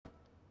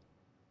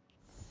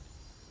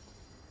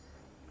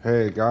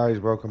Hey guys,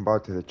 welcome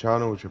back to the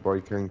channel. It's your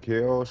boy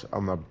King-Khaos.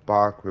 I'm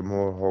back with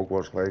more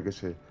Hogwarts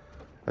Legacy.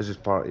 This is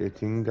part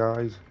 18,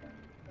 guys.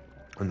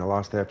 In the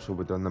last episode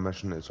we done the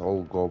mission, it's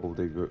all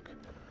gobbledygook.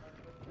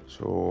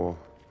 So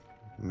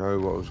now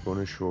what I was going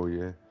to show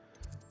you,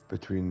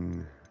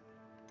 between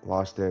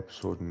last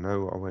episode and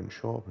now, I went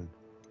shopping.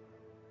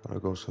 And I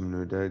got some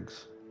new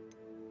digs.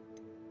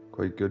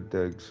 Quite good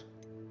digs.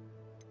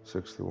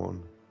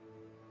 61.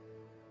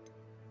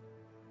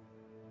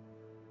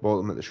 Bought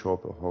them at the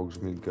shop at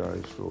Hogsmeade,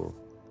 guys, so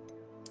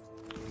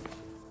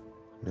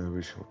now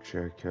we shall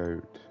check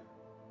out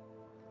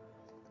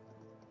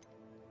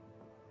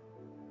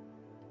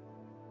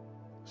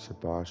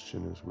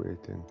Sebastian is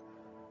waiting,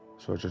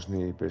 so I just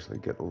need to basically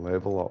get the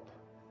level up.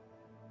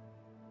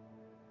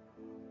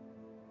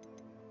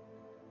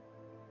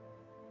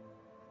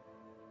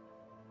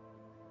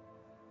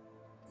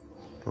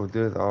 We'll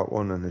do that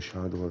one in the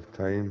Shadow of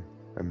Time,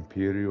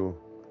 Imperial.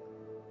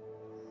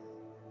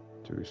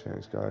 2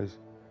 seconds, guys.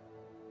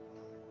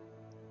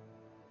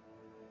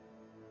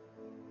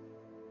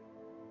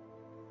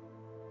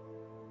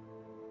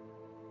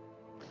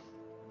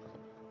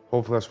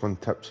 Hopefully this one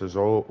tips us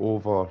all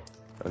over,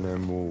 and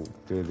then we'll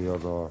do the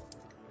other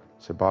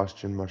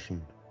Sebastian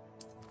mission.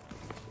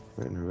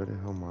 Wait, now where the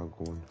hell am I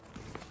going?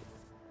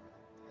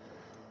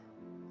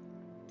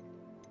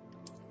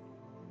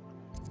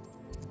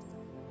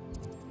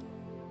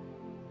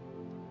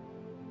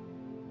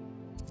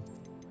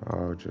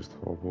 I'll just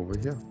hop over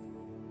here.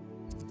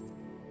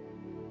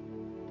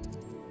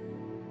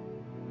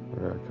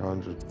 Right, I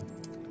can't just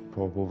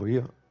pop over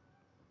here.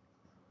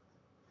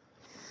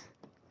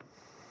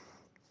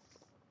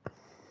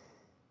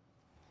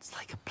 It's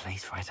like a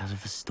place right out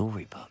of a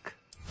storybook.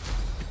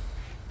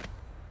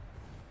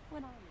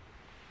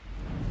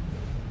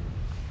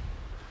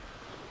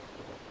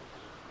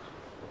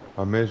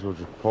 I may as well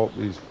just pop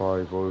these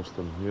 5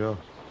 oyster here.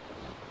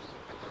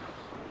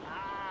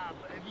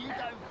 But if you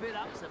don't fill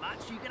up so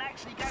much, you can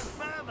actually go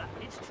further.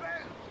 It's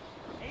true.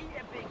 Eat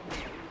a big meal,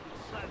 you'll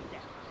be slowed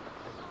down.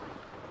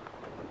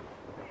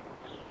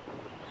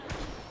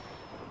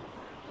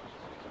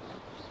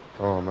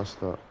 Oh, I missed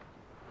that.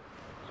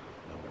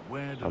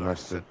 Where did I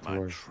set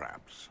my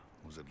traps?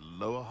 Was it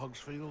Lower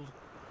Hogsfield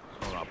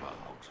or Upper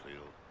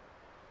Hogsfield?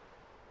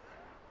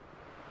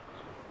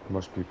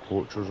 Must be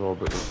poachers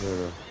orbiters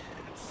there.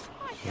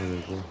 There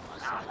we go.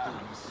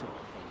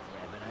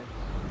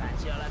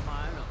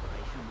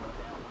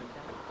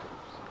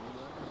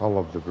 I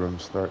love the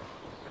broomstick.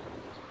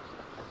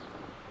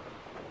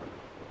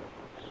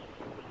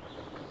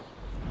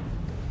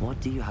 What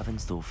do you have in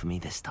store for me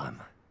this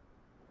time?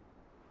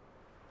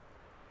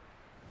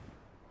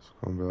 It's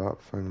gonna be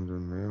that thing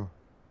down there.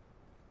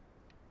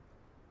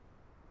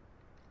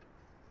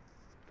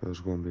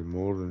 There's gonna be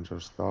more than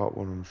just that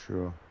one, I'm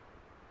sure.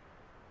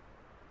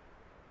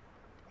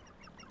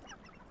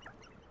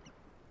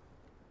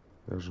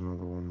 There's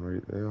another one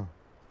right there.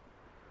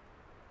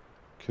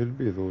 Could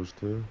be those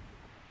two.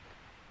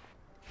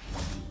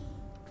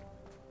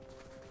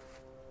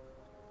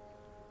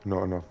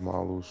 Not enough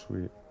mallow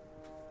sweet.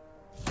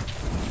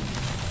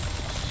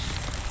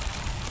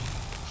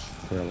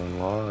 Telling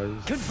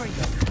lies. Good for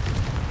you.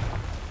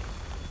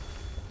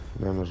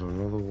 Then there's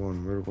another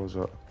one. Where was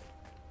it?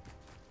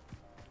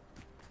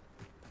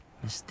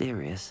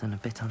 Mysterious and a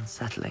bit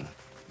unsettling.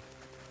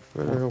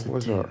 Where the hell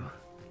was it?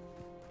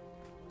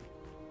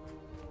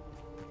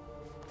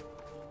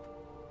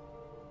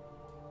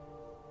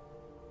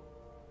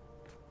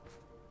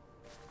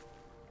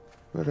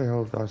 Where the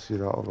hell did I see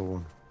that other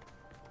one?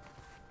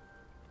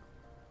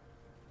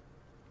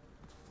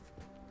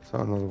 Is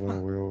that another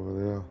one way over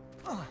there?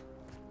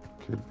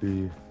 Could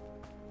be.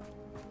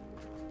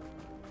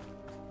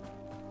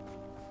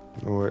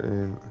 No, it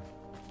ain't.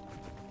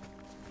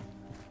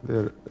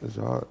 There, is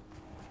that?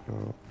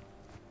 No.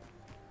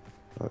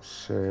 That's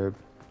Seb.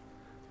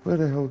 Where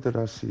the hell did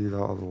I see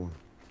that other one?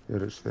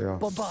 There, it's there.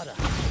 Bombarda.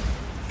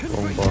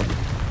 Bombard.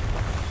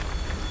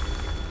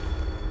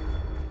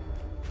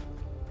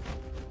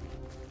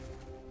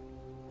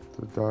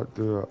 Did that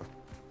do it?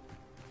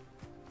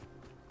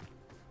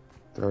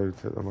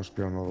 Doubt it, there must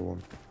be another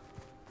one.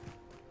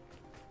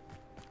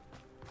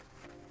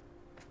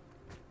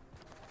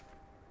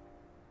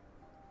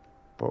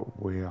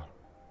 But where?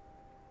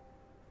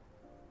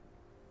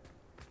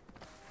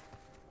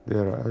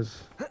 There it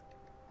is.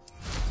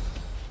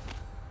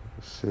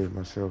 Save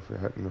myself from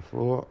hitting the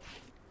floor.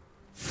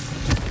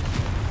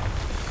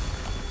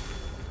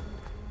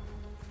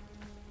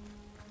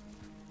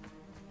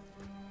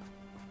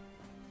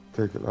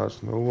 Take it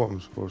that's not what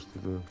I'm supposed to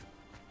do.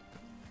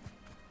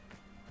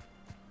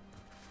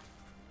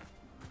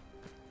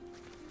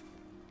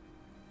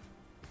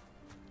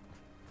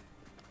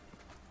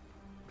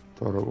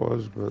 Thought it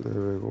was, but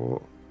there we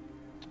go.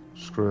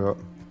 Screw it.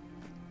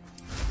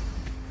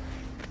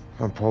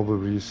 I'll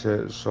probably reset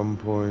at some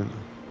point.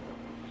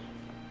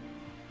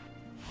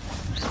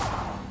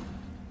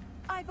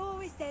 I've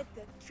always said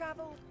that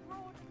travel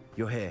broad.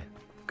 You're here.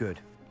 Good.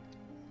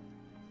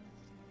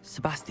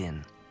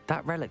 Sebastian,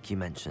 that relic you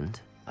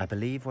mentioned, I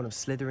believe one of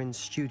Slytherin's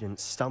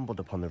students stumbled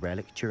upon the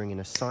relic during an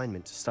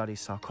assignment to study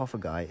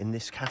sarcophagi in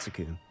this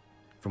catacomb.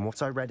 From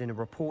what I read in a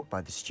report by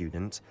the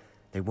student,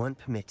 they weren't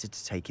permitted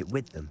to take it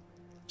with them,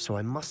 so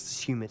I must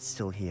assume it's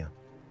still here.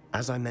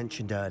 As I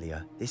mentioned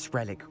earlier, this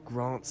relic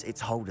grants its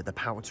holder the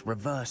power to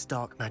reverse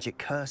dark magic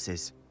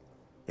curses.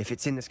 If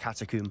it's in this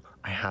catacomb,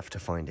 I have to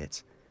find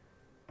it.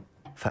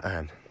 For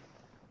Anne.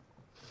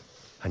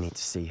 I need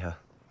to see her.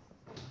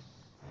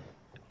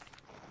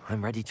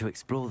 I'm ready to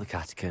explore the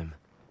catacomb.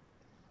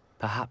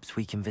 Perhaps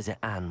we can visit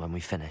Anne when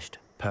we've finished.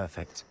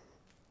 Perfect.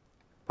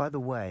 By the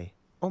way,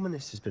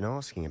 Ominous has been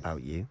asking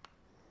about you.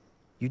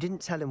 You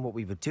didn't tell him what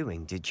we were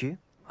doing, did you?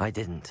 I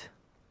didn't.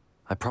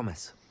 I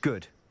promise.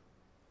 Good.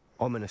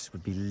 Ominous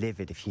would be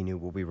livid if he knew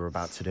what we were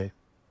about to do.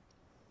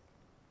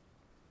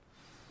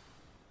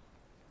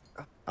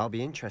 I'll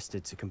be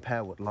interested to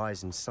compare what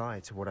lies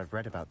inside to what I've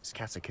read about this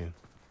catacomb.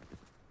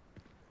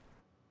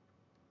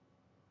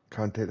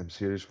 Can't take them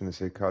serious when they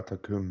say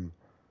catacomb.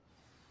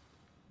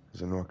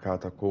 Is it not a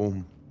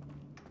catacomb?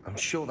 I'm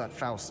sure that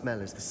foul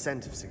smell is the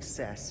scent of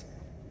success.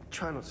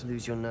 Try not to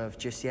lose your nerve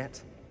just yet.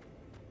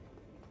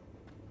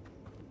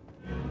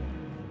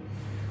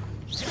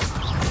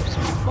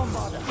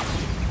 Bombarder!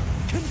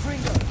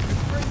 Confringo!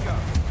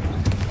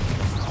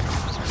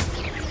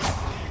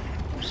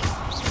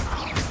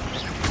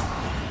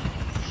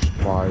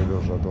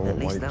 Spiders, I don't At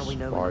least like now we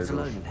know we're not spiders.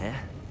 alone in here.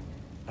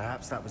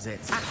 Perhaps that was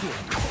it. The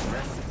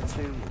rest of the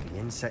tomb will be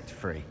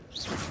insect-free.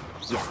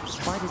 Yeah,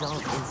 spiders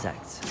aren't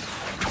insects.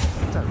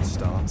 Don't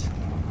start.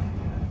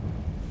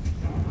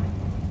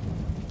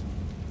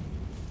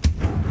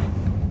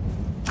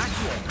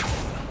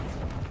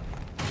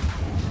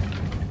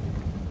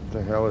 What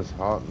the hell is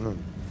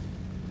happening?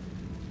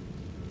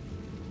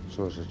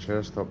 So there's a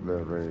chest up there,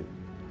 right?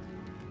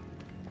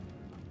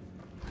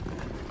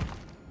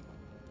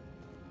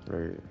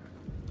 Right.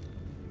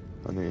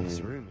 I need This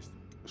to room is...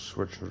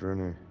 switch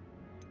around.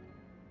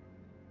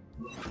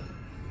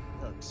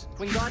 Looks.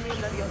 Wingardium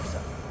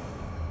Leviosa!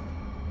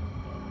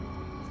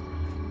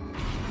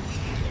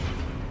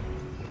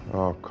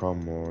 Oh,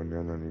 come on,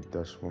 then I need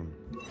this one.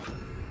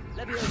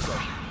 Leviosa!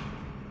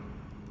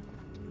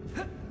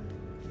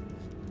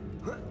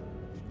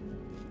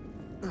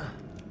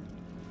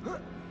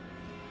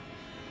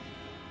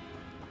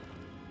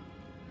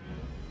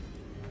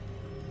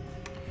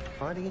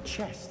 Finding a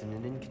chest in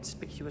an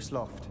inconspicuous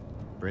loft.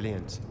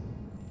 Brilliant.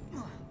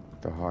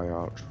 The high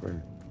archway.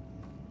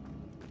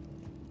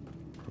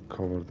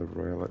 Recover the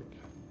relic.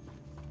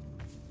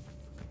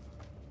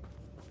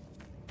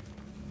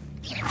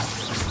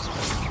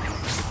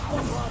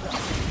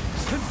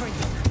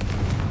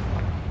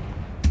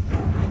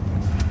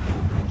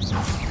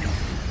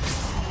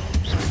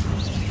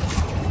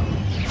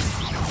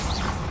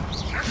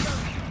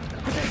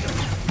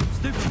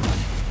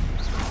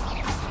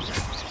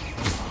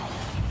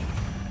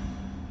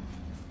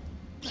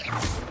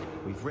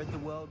 We've read the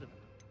world of...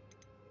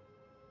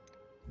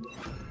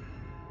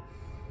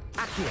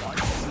 Accio!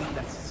 See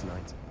letters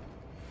tonight.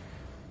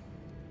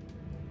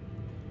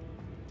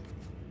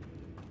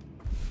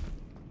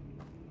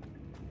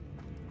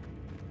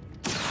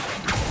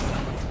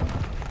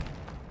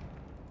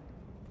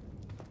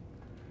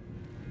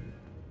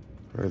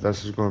 Right,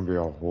 this is going to be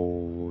a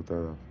whole load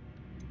of...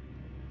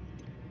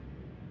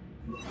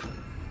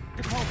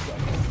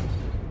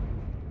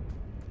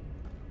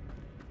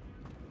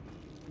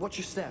 Watch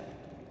your step.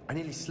 I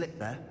nearly slipped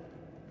there.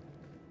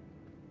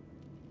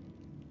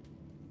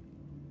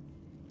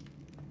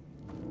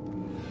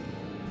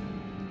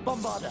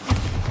 Bombarder!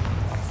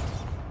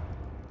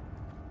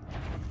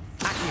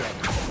 Accio!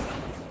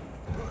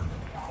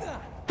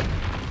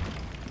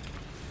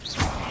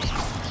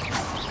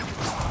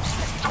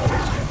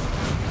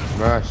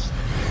 Missed.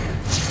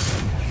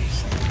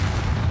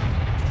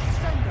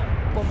 Sendo!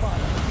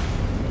 Bombarder!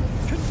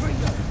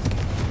 Confringo!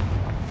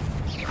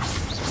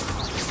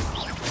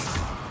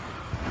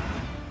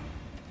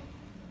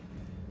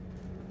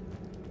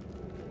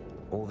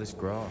 All this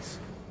grass.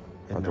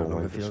 I It no don't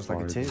longer like the feels like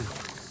a tomb.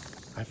 spiders.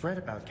 I've read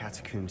about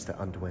catacombs that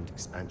underwent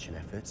expansion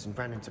efforts and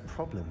ran into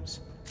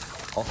problems.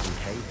 Often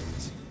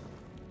cave-ins.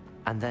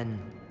 And then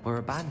we're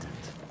abandoned.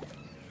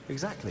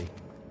 Exactly.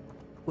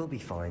 We'll be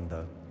fine,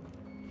 though.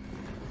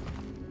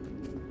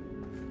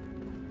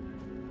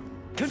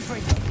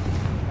 Confringo!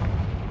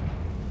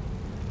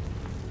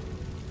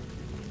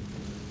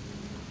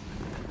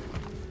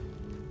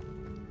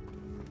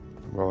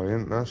 Well, I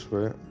ain't this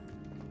way.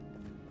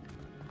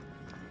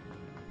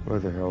 Where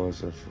the hell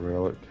is this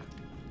relic?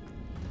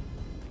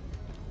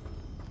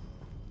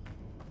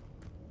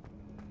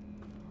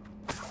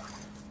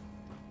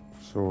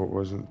 So it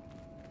wasn't...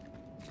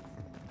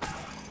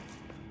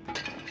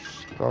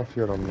 Stuff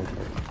here I'm looking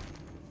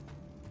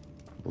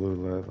at. Blue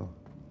leather.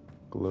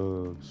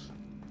 Gloves.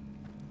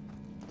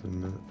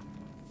 Didn't it?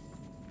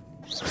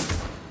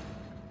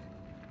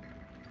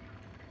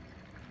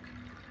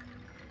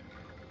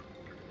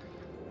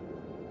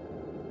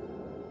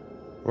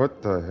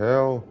 What the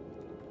hell?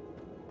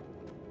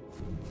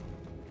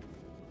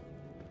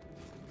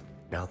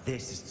 Now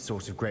this is the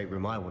sort of great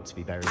room I want to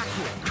be buried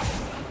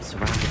in.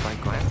 Surrounded by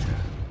grandeur.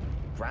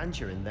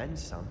 Grandeur and then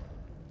some.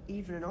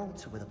 Even an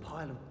altar with a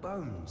pile of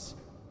bones.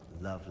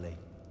 Lovely.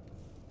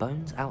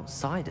 Bones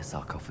outside a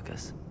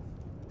sarcophagus.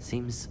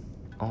 Seems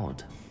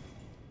odd.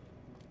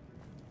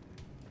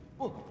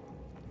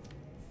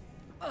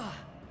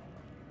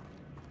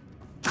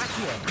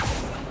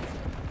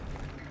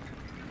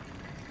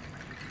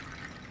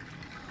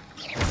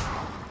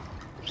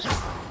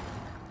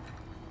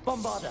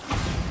 Bombarda!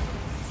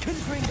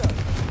 Confringo!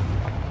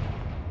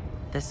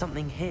 There's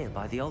something here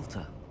by the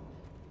altar.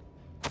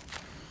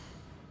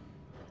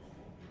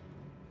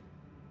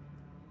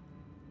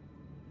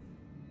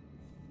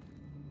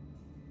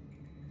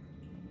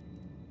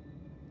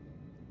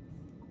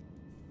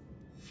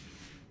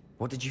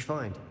 What did you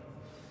find?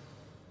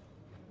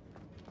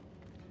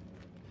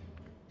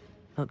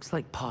 Looks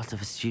like part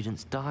of a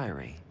student's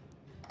diary.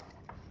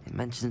 It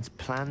mentions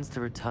plans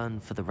to return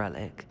for the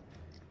relic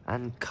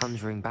and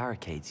conjuring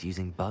barricades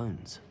using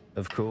bones.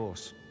 Of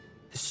course.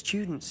 The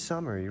student's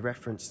summary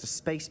referenced a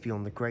space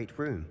beyond the Great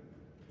Room,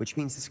 which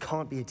means this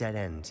can't be a dead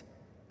end.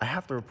 I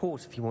have the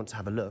report if you want to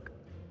have a look.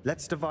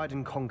 Let's divide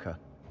and conquer.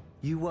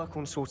 You work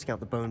on sorting out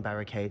the bone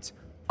barricades.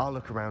 I'll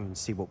look around and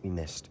see what we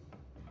missed.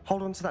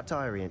 Hold on to that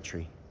diary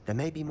entry. There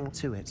may be more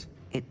to it.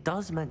 It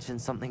does mention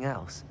something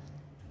else.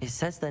 It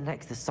says their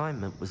next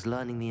assignment was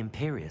learning the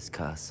Imperious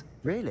Curse.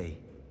 Really?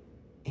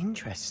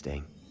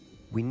 Interesting.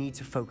 We need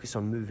to focus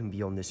on moving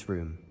beyond this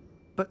room.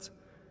 But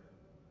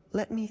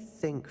let me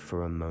think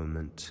for a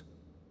moment.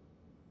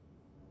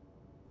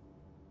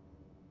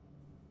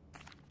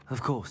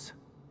 Of course.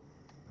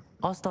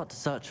 I'll start to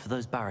search for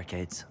those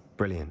barricades.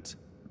 Brilliant.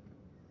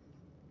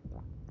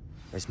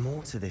 There's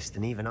more to this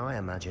than even I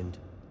imagined.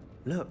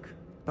 Look,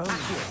 bones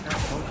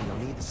stacked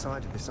on either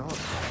side of this archway.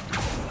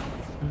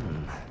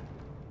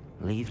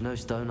 Leave no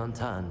stone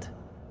unturned.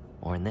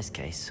 Or in this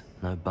case,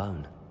 no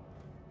bone.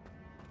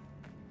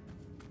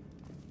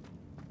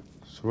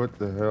 So what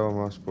the hell am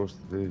I supposed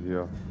to do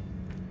here?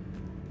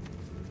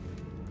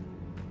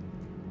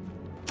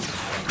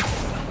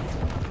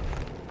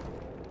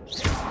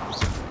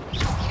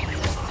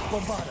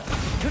 Bombarda!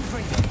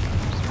 Confringo!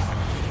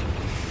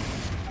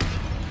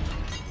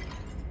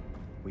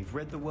 We've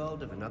rid the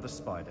world of another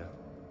spider.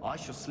 I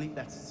shall sleep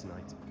better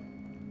tonight.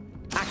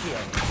 Accio!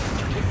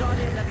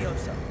 Wingardium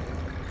Leviosa!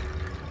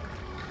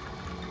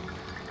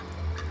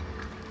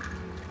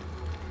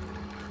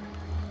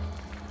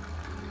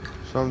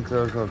 Some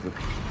tells me to...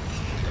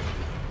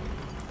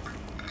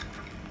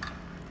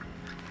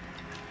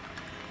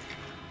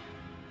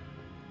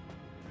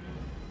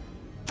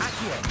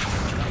 Accio!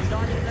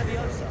 Wingardium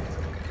Leviosa!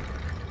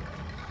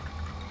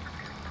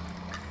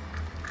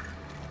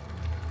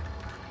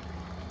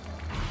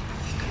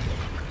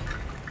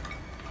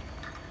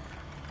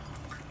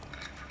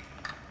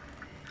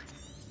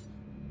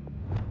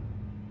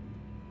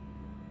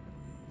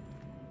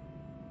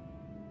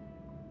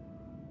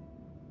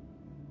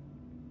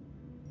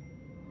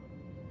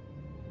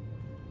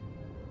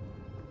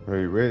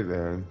 Wait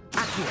then.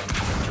 Accio!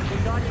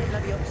 Wingardium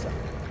Leviosa!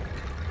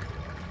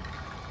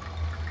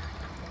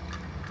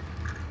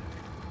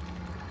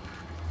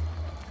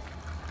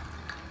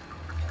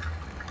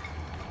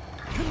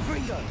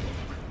 Confringo!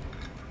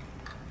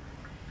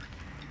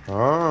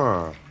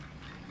 Ah.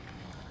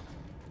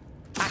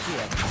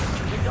 Accio!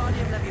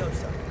 Wingardium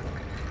Leviosa!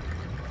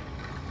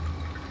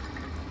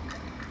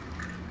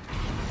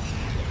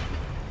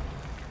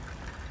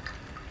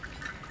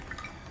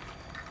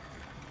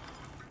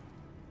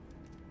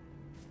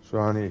 So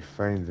I need to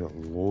find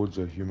loads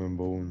of human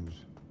bones.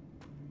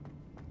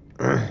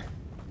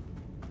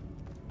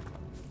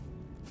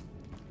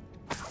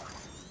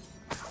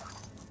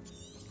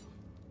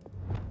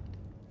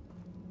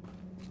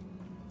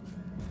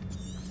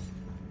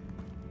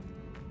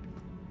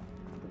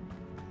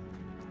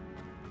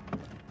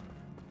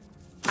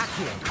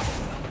 Accio!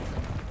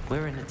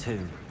 We're in a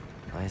tomb.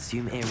 I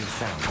assume eerie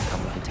sounds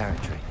come with the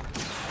territory.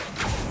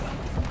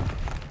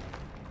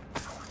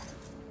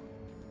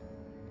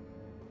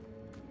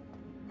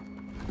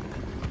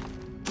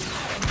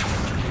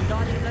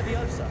 Wingardium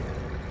Leviosa!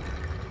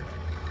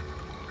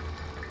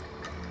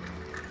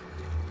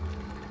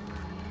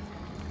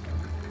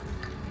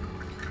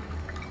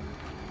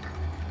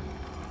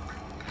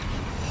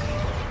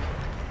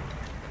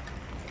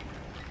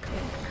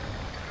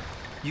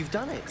 You've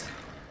done it.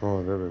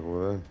 Oh, there we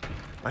go then.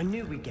 I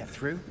knew we'd get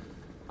through.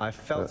 I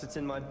felt it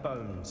in my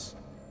bones.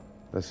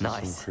 This is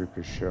Nice. some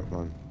creepy shit,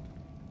 man.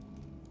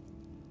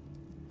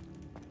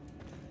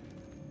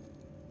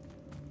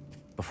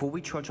 Before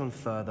we trudge on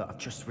further, I've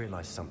just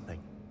realized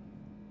something.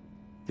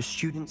 The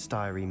student's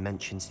diary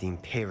mentions the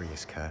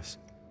Imperious Curse.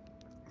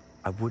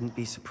 I wouldn't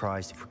be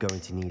surprised if we're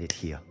going to need it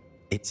here.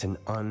 It's an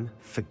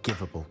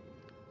unforgivable,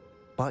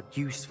 but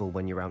useful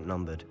when you're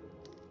outnumbered.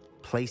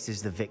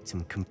 Places the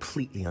victim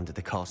completely under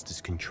the caster's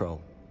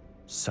control.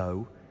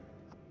 So,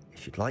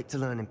 if you'd like to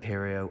learn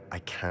Imperio, I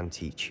can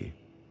teach you.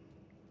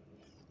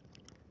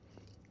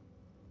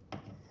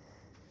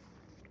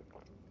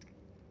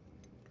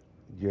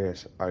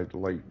 Yes, I'd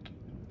like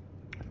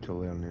to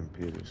learn the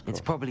Imperious It's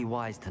curse. probably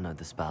wise to know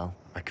the spell.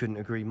 I couldn't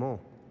agree more.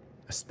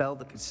 A spell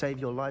that could save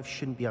your life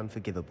shouldn't be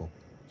unforgivable.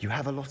 You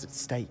have a lot at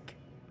stake.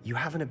 You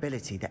have an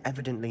ability that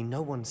evidently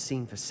no one's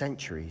seen for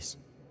centuries.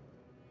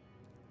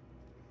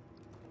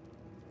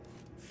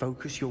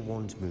 Focus your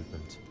wand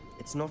movement.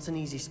 It's not an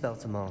easy spell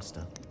to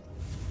master.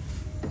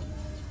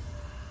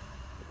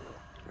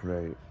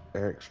 Right,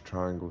 X,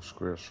 triangle,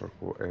 square,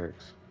 circle,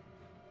 X.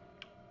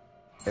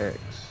 X,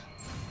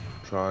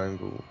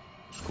 triangle,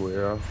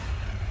 square,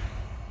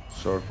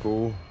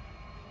 circle,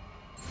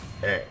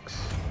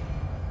 X.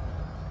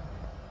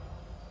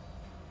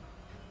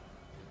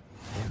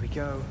 Here we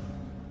go.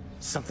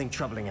 Something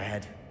troubling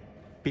ahead.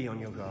 Be on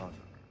your guard.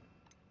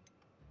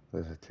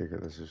 Let's take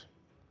it, this is...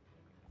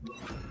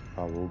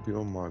 I will be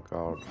on my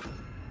guard.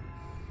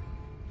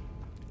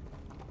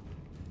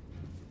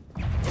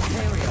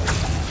 Imperial.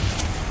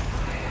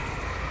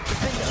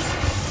 Defender.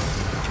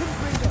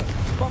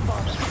 King-Khaos.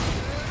 Bombarder.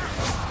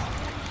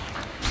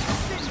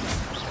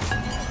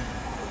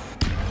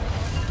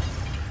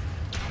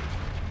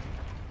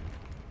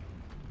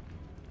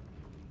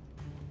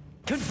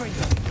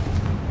 Confringo.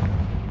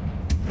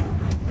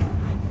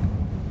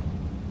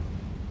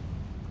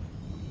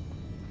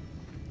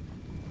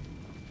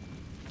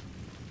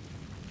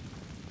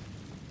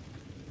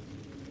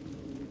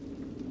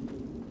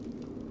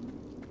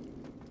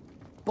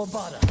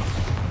 Bombarder.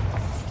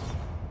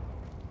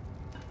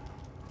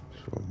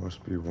 So it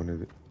must be one of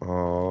the...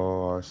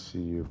 Oh, I see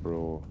you,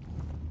 bro.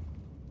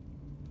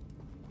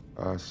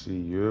 I see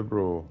you,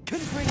 bro.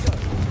 Confringo.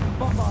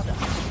 Bombarder.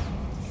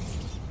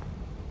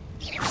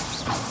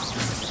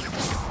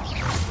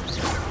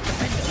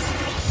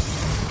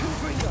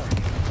 Confringo.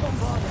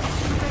 Bombarder.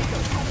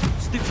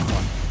 Stupid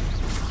one.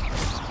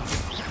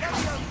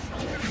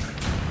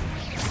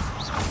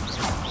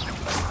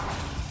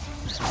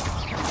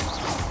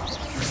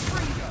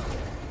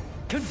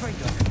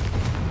 Confringo.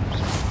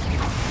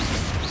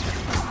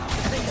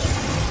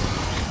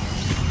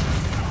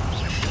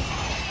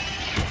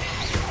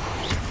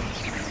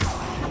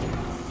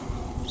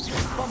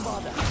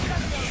 Bombarder.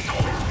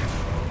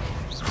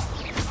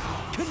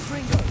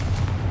 Confringo.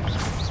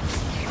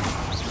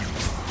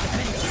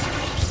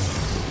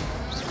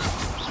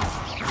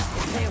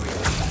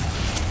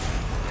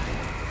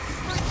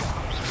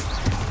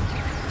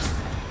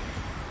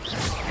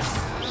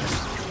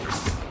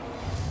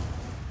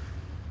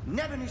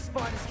 Never knew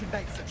spiders could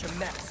make such a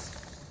mess.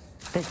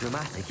 Bit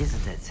dramatic,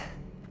 isn't it?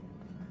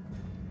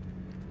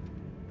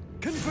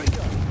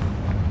 Confringo.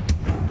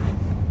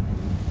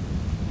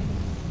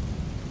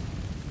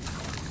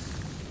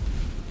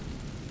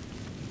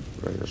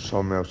 Right, there's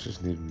something else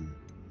just needing...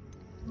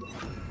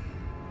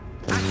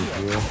 thingy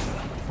here.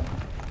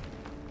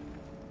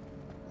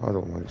 I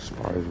don't like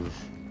spiders.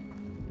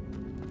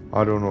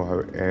 I don't know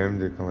how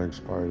they can like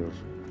spiders.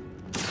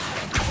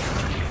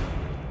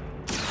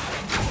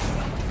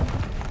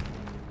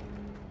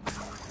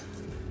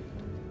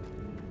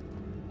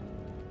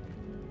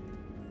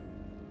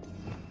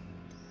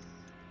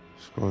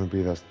 It's going to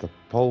be that's the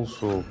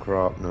pulso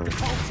crap now.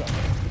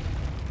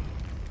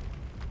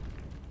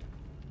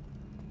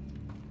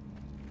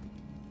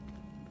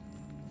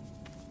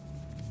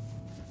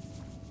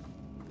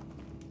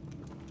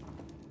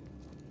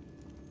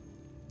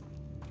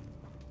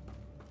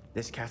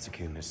 This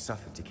catacomb has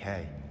suffered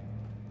decay,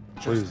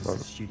 Please, just as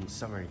the student's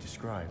summary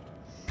described.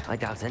 I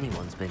doubt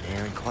anyone's been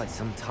here in quite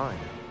some time.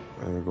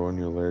 There we go,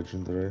 new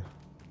legendary.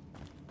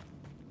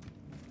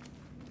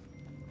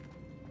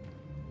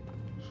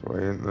 So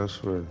I ain't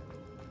this way.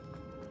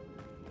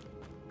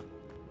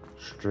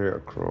 Straight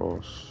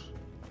across.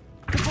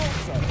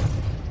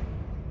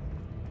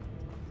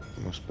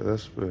 Must be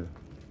this way.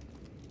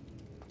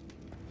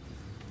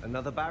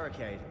 Another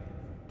barricade.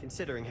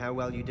 Considering how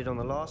well you did on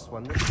the last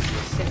one, this should be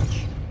a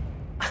cinch.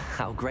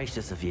 How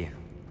gracious of you.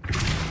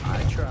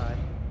 I try.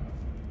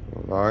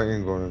 Well, that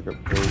ain't gonna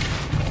get built.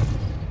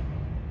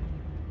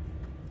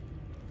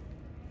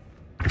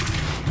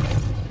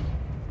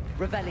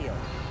 Revelio.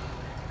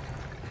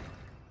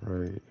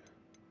 Right.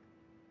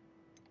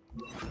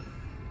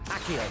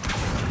 Accio.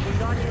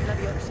 Wingardium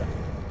Leviosa.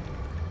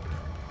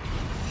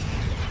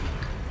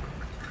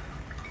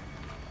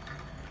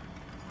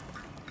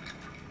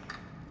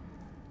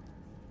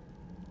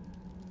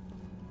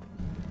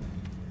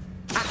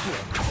 Accio.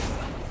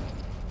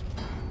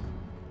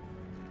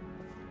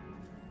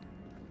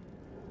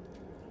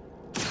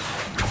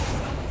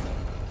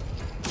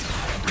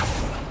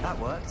 That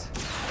worked.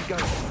 Go.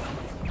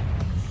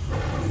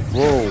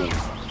 Whoa!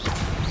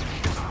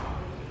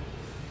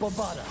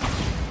 Bombarder.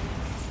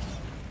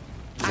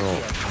 No.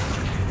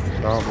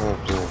 Not more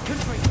cool.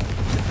 Confringo.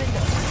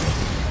 Defender.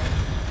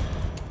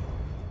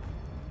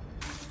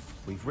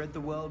 We've rid the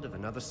world of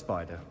another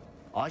spider.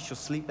 I shall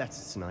sleep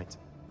better tonight.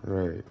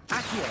 Right.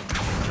 Accio.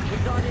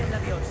 Wingardium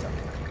Leviosa.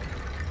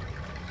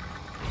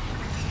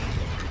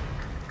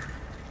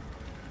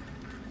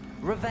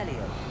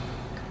 Revelio.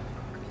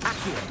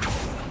 Accio.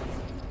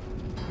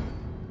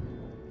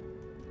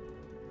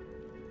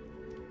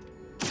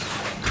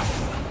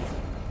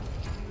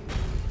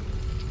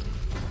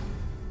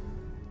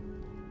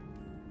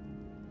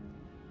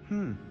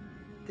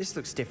 This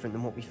looks different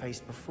than what we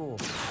faced before.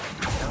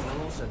 Now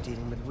we're also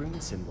dealing with rune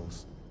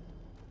symbols.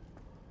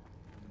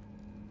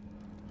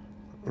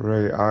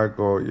 Right, I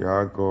got you,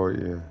 I got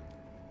you.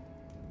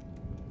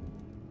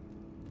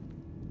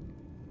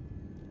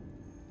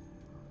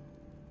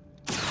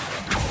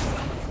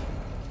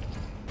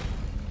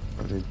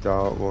 I need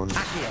that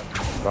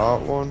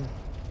one,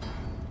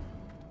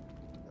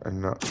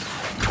 and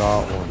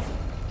that one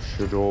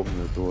should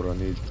open the door. I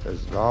need,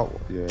 is that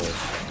one? Yeah.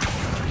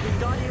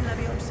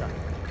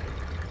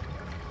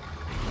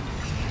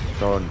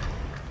 Done.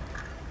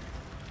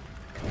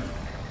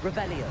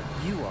 Revelio,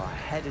 you are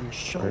head and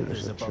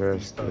shoulders Right, above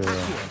chest, these both.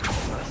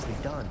 yeah. Nicely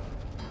done.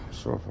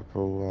 So if I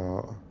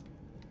pull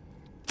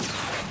that,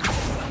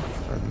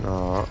 and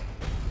that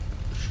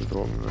should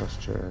open this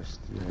chest,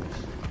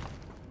 yes.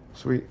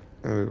 Sweet,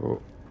 there we go.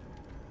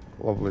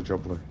 Lovely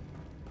jubbly.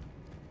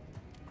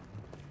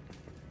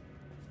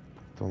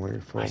 Don't like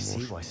it for I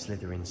see why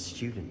Slytherin's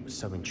student was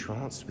so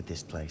entranced with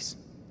this place.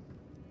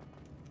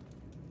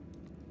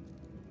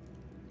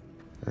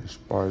 And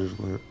spiders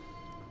going.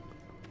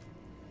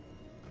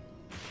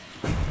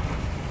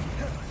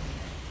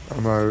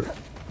 I'm out.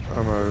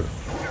 I'm out.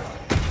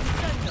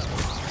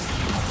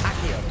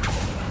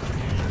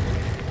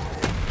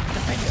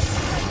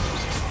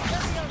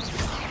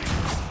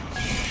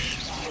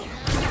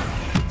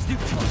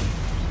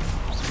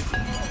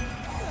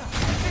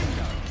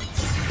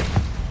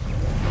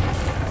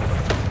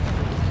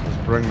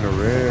 Let's bring the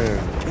rain.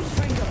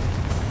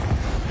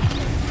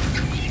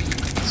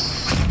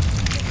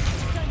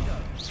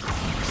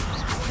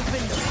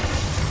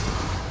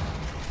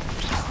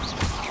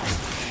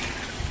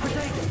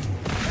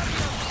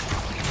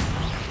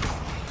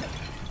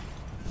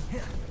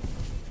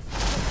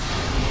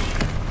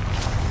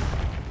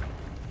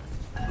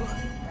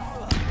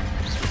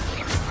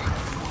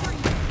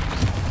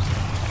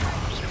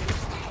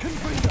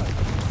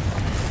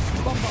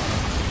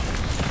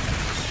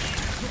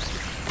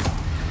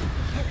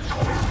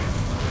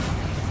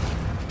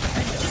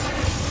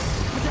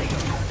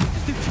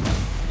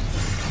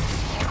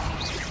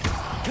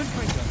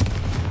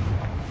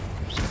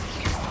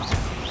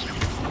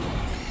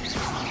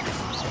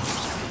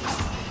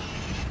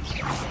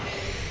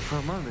 For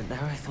a moment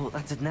there, I thought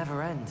that'd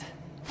never end.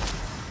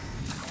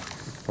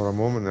 For a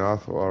moment there, I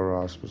thought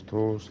our ass was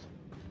toast.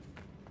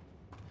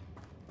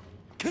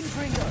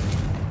 Confringo!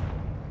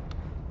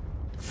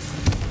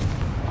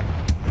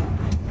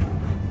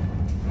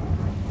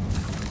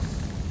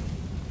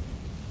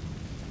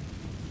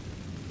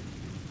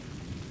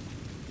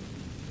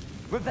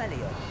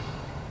 Revelio.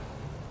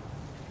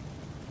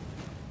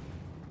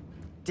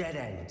 Dead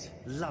end.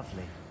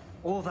 Lovely.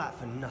 All that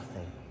for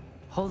nothing.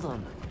 Hold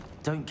on.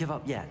 Don't give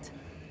up yet.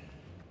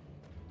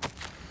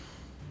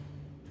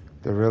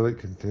 The relic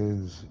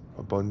contains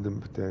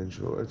abundant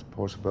potential. Its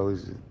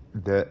possibilities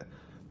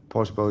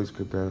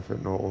could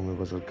benefit not only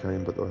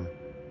wizardkind but the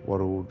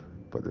world,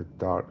 but the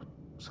dark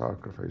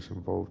sacrifice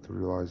involved to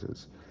realize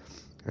its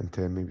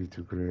intent may be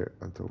too great.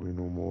 Until we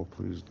know more,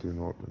 please do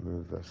not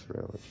remove this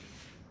relic.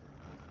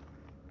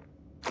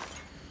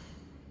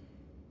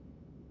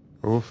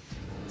 Oof.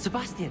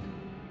 Sebastian!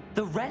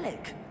 The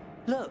relic!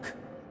 Look!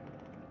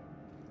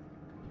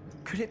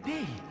 Could it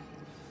be?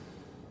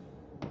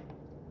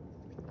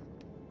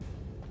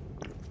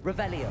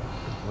 Revelio.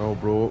 No,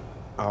 bro.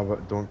 I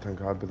don't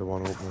think I'd be the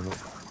one opening it.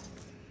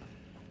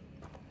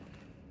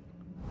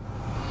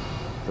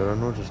 Did I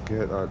not just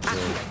get that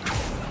job?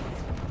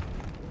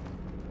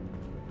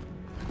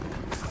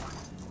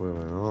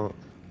 Clearly not.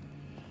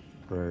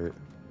 Right.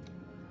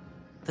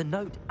 The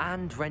note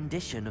and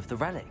rendition of the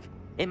relic.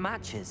 It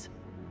matches.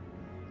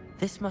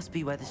 This must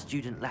be where the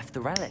student left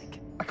the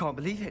relic. I can't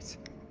believe it.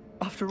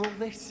 After all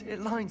this, it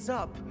lines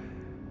up.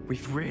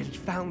 We've really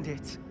found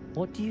it.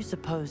 What do you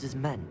suppose is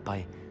meant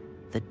by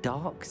the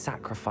dark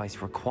sacrifice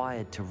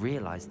required to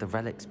realize the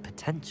relic's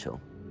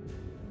potential?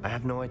 I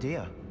have no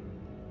idea.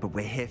 But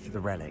we're here for the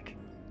relic.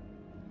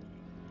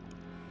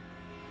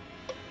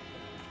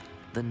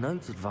 The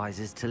note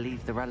advises to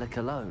leave the relic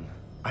alone.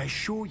 I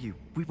assure you,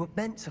 we were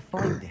meant to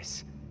find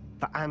this.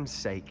 For Anne's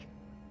sake,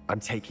 I'm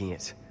taking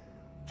it.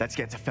 Let's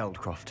get to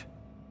Feldcroft.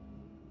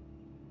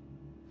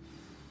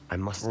 I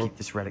must keep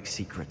this relic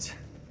secret.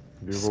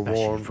 You were Especially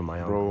warned, from my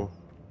bro. uncle.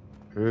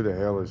 Who the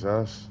hell is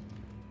this?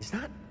 Is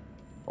that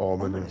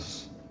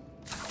Ominous.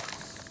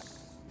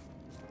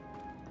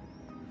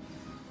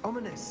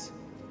 Ominous?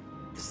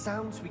 The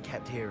sounds we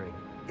kept hearing.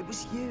 It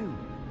was you.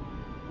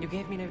 You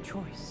gave me no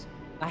choice.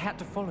 I had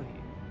to follow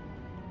you.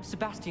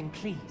 Sebastian,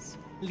 please,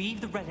 leave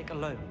the relic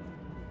alone.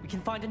 We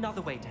can find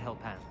another way to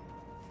help Anne.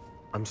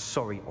 I'm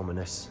sorry,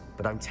 Ominous,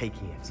 but I'm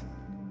taking it.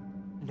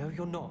 No,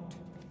 you're not.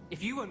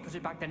 If you won't put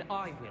it back, then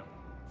I will.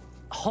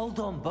 Hold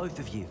on, both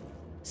of you.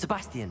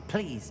 Sebastian,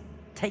 please,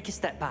 take a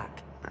step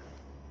back.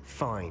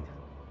 Fine,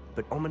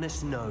 but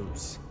Ominous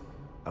knows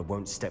I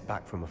won't step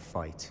back from a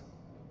fight.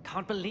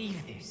 Can't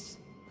believe this.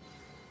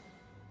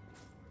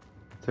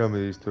 Tell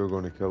me these two are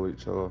going to kill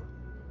each other.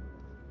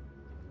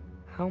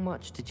 How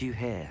much did you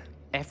hear?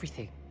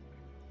 Everything.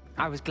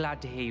 I was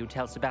glad to hear you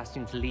tell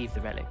Sebastian to leave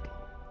the relic.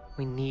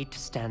 We need to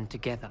stand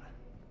together.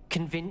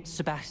 Convince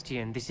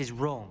Sebastian this is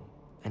wrong.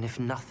 And if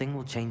nothing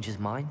will change his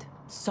mind?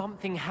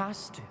 Something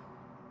has to.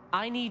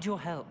 I need your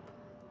help.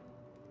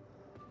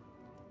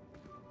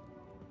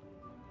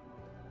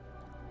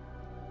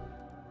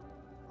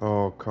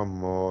 Oh,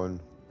 come on.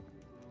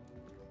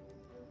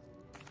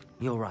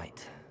 You're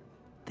right.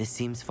 This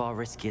seems far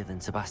riskier than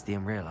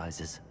Sebastian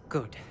realizes.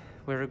 Good.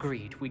 We're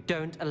agreed. We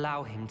don't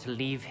allow him to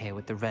leave here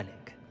with the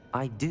relic.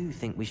 I do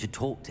think we should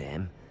talk to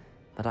him,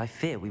 but I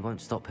fear we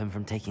won't stop him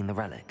from taking the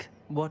relic.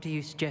 What are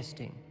you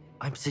suggesting?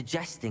 I'm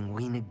suggesting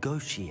we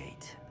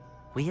negotiate.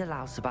 We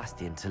allow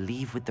Sebastian to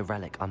leave with the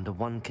relic under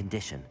one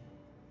condition.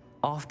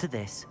 After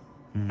this,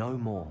 no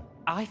more.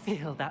 I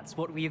feel that's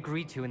what we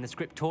agreed to in the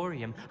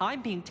scriptorium.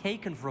 I'm being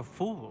taken for a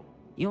fool.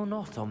 You're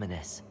not,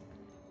 Ominous.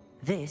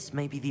 This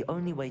may be the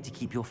only way to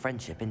keep your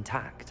friendship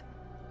intact.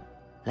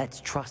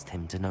 Let's trust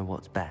him to know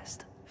what's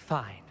best.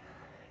 Fine.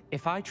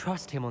 If I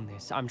trust him on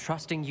this, I'm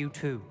trusting you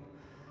too.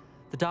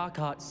 The dark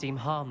arts seem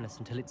harmless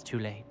until it's too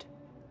late.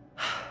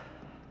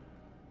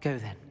 Go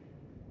then.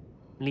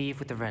 Leave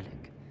with the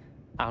relic.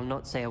 I'll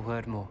not say a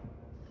word more.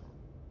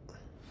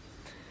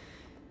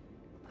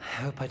 I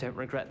hope I don't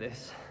regret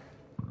this.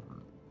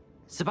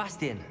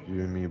 Sebastian!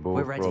 You and me both,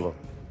 We're ready. brother.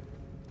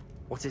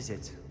 What is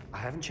it? I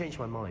haven't changed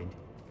my mind.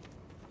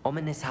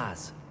 Ominous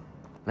has.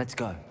 Let's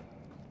go.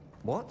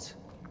 What?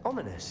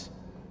 Ominous?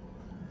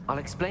 I'll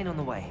explain on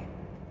the way.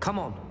 Come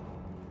on.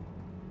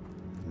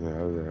 Yeah,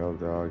 how the hell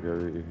did I get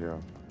out of here?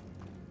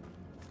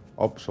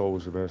 Up's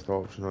always the best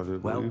option, I do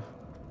believe.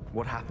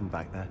 What happened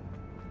back there?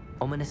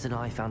 Ominous and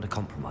I found a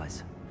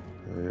compromise.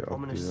 Yeah, up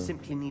Ominous here.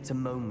 simply needs a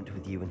moment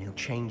with you and he'll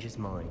change his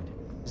mind.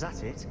 Is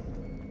that it?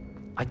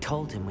 I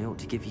told him we ought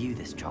to give you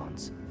this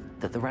chance,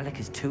 that the relic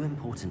is too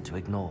important to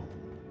ignore.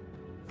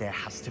 There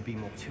has to be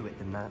more to it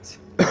than that.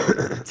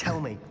 Tell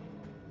me.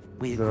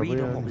 We Is there a agreed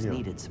way on out what was here?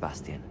 needed,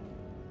 Sebastian.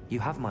 You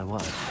have my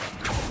word.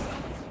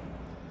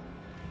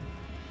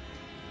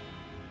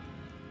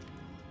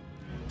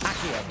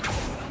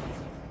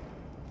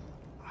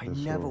 I That's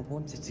never all.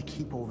 wanted to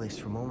keep all this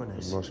from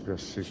Ominous. There must be a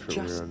secret way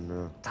just in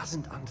there.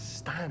 doesn't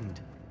understand.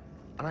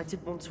 And I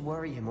didn't want to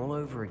worry him all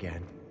over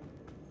again.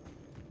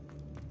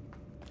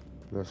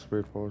 This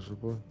way,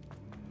 possibly.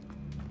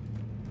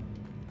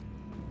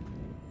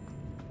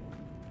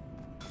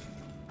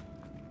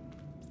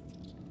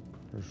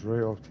 It's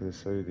right off to the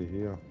side of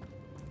here.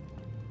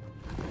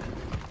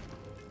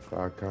 But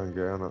I can't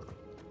get in it.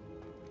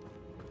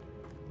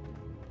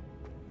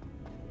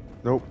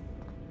 Nope.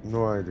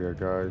 No idea,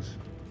 guys.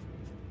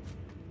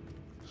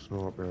 It's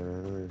not up there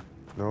anyway.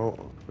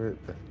 No,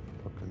 wait, the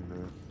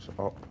fucking, it's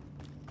up.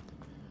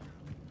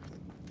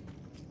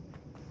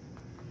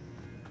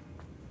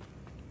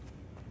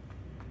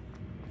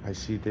 I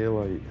see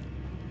daylight.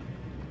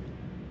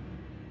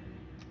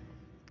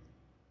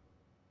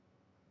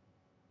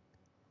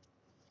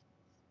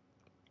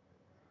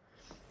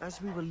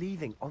 As we were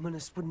leaving,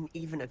 Ominous wouldn't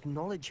even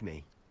acknowledge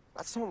me.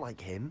 That's not like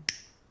him.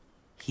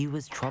 He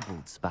was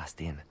troubled,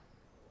 Sebastian.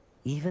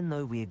 Even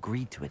though we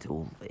agreed to it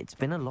all, it's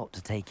been a lot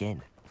to take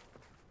in.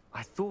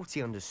 I thought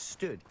he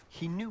understood.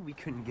 He knew we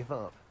couldn't give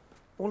up.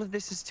 All of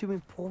this is too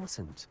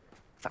important.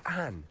 For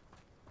Anne.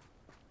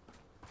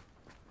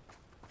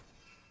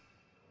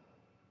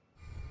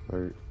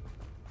 Right.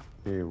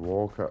 You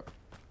walk it.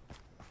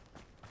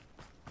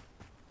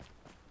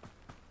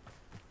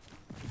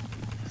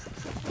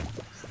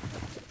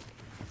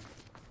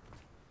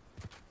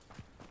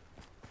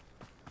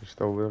 He's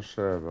still there,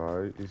 Seb,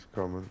 right? He's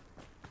coming.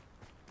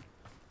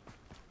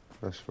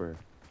 This way.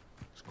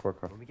 It's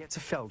quicker. When we get to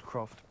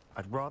Feldcroft,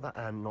 I'd rather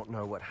Anne not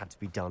know what had to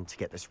be done to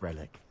get this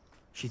relic.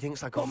 She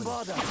thinks like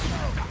Ominous.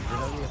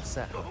 It'll only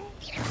upset her.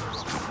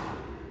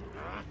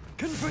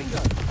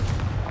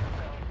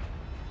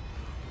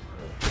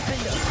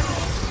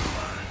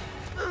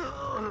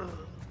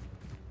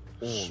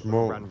 All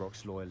Smoke. of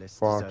Ranrock's loyalists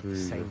Far deserve too the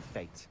easy. same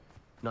fate.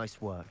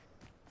 Nice work.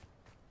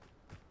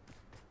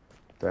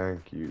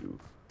 Thank you.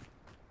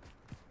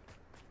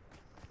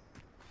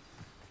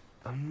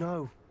 Oh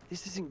no,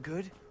 this isn't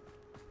good.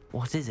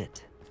 What is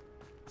it?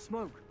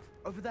 Smoke,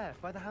 over there,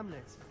 by the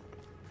hamlet.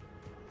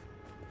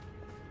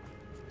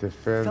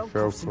 Defend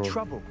Feldcroft's in Feldcroft.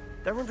 trouble.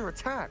 They're under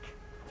attack.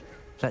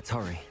 Let's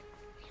hurry.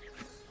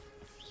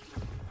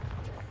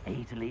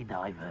 Easily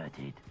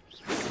diverted.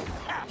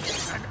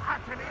 An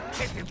utterly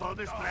pitiful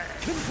display.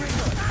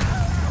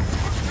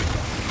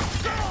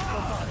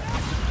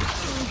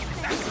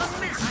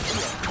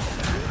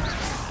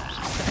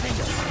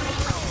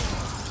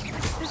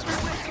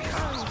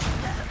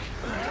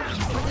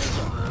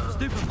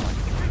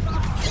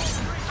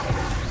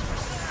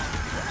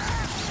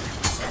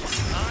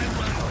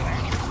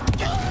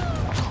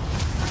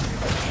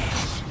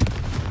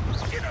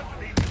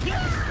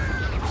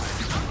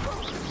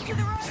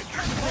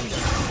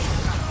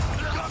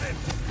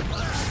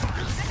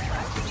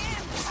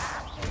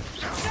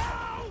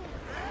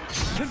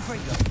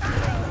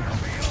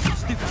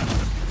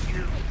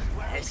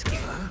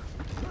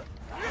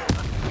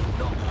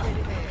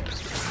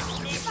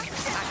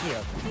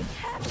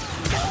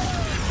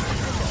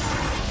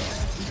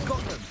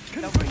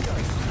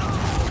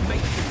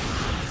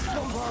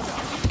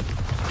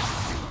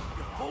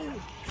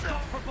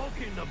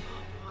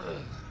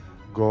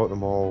 Got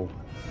them all.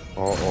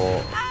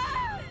 Uh-oh.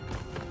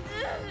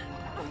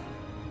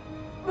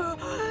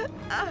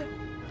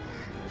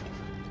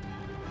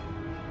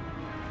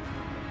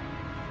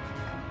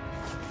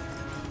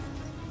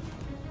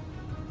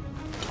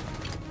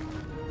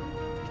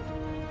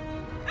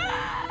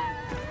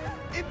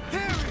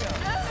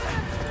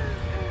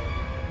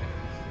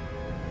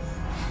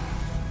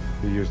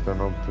 He used an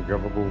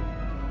unforgivable.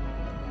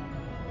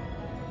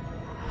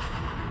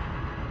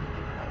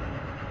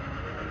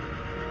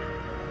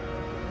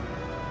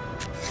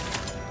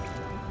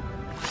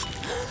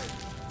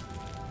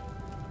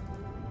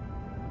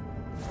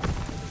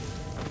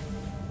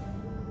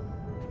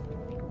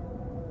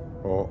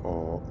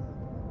 Uh-oh.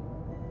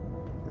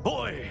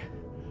 Boy!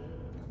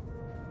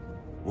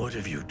 What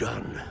have you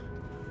done?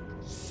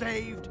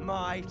 Saved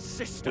my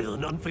sister. With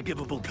an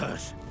unforgivable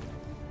curse.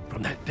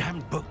 From that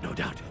damned book, no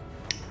doubt.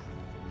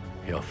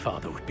 Your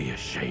father would be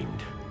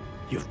ashamed.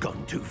 You've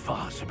gone too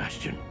far,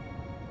 Sebastian.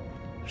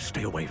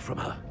 Stay away from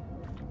her.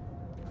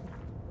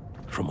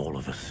 From all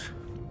of us.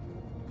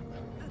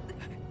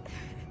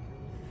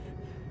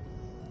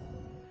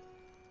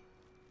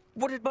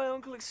 What did my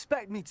uncle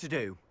expect me to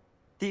do?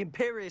 The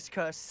Imperious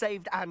curse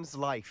saved Anne's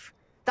life.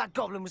 That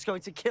goblin was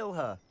going to kill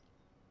her.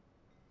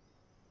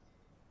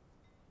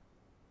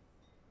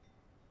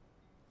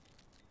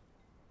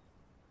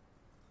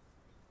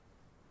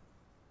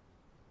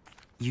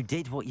 You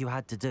did what you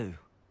had to do.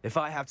 If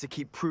I have to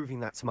keep proving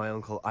that to my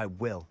uncle, I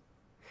will.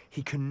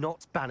 He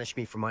cannot banish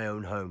me from my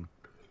own home.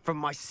 From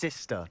my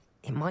sister.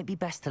 It might be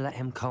best to let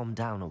him calm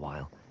down a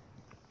while.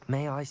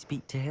 May I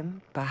speak to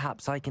him?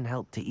 Perhaps I can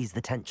help to ease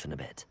the tension a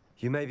bit.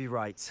 You may be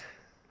right.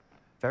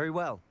 Very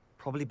well.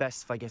 Probably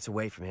best if I get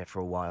away from here for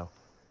a while.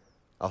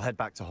 I'll head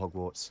back to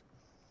Hogwarts.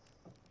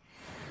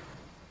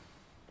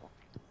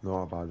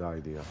 Not a bad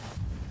idea.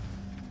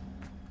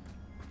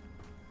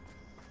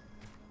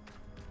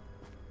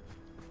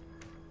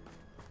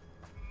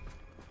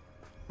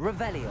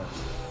 Revelio.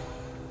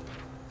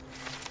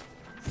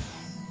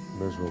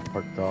 May as well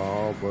pick that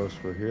up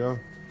whilst we're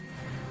here.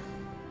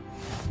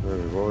 There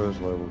we go, there's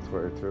level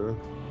 22.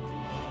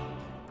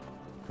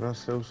 Can I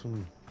sell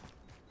some?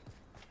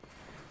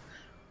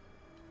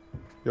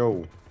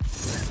 Yo.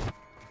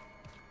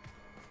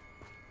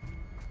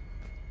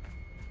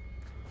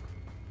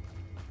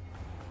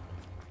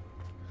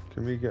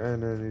 Can we get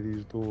in any of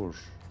these doors?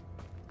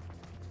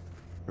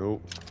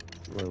 Nope.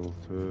 Level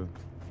 2.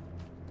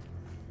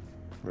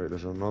 Right,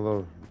 there's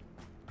another.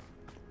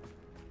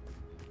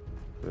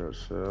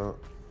 There's that.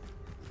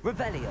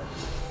 Revelio.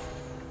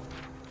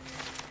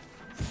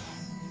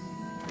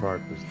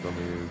 Practice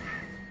dummies.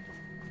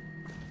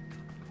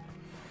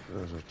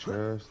 There's a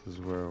chest as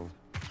well.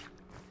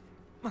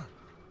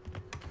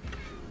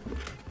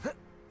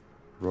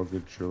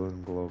 Rugged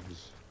chilling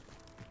gloves.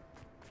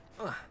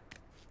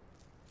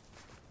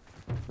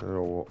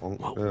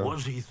 What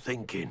was he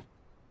thinking?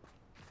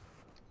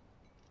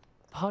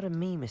 Pardon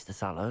me, Mr.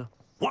 Sallow.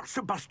 What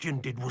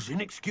Sebastian did was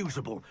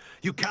inexcusable.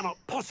 You cannot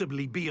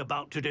possibly be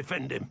about to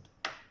defend him.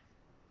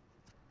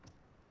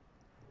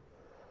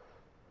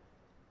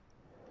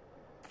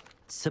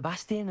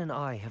 Sebastian and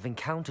I have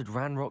encountered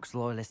Ranrock's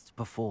loyalists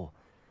before.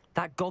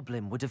 That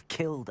goblin would have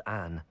killed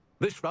Anne.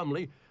 This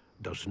family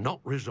does not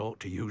resort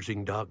to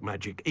using dark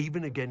magic,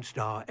 even against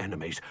our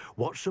enemies.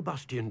 What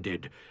Sebastian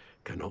did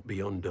cannot be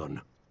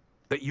undone.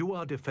 That you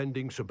are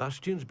defending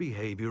Sebastian's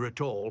behavior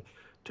at all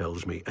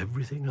tells me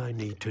everything I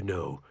need to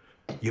know.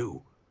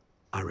 You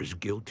are as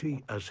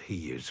guilty as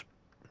he is.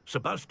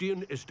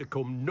 Sebastian is to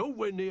come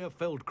nowhere near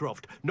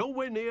Feldcroft,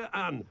 nowhere near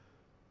Anne.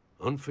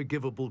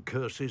 Unforgivable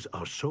curses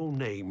are so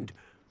named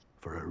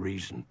for a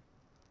reason.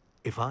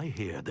 If I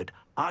hear that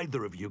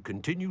either of you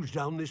continues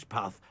down this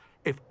path,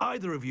 if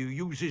either of you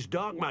uses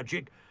dark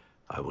magic,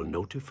 I will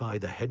notify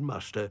the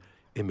headmaster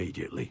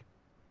immediately.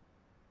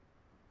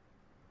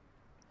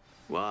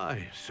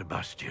 Why,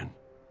 Sebastian?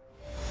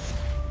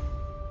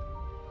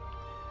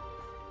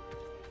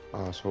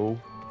 Asshole.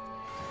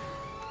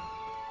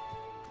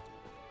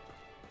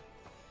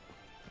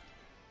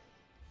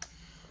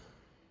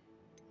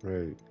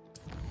 Right.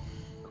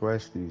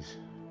 Questies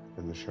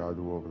in the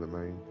shadow of the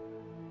mine.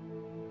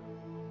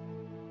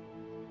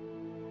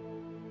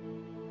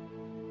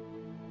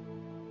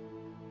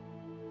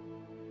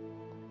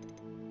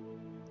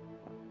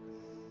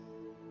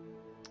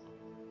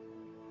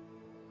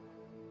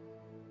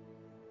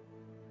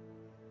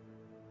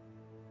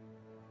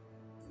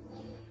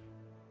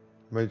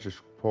 Might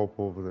just pop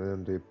over there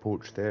and do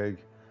poached egg.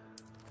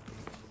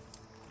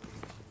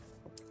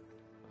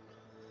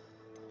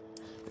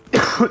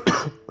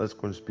 Let's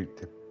go and speak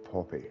to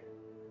Poppy.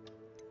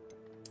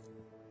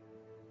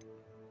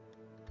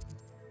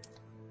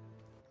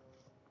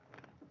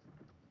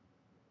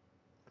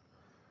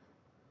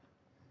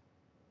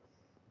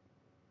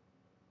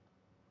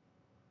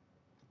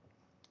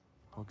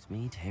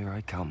 Hogsmeade, here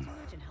I come.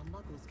 Imagine how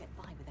muggles get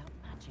by without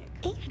magic.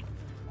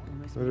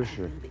 Almost Where is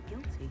she? a little bit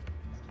guilty.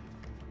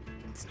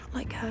 It's not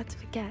like her to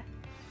forget.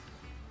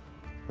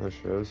 There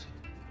she is.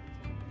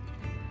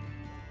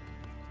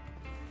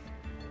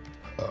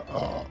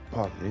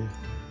 Pardon me.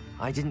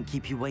 I didn't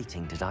keep you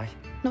waiting, did I?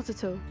 Not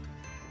at all.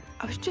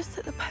 I was just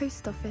at the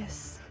post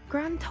office.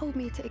 Gran told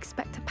me to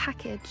expect a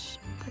package,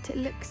 but it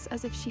looks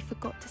as if she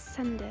forgot to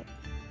send it.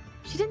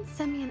 She didn't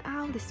send me an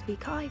owl this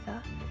week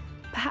either.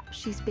 Perhaps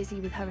she's busy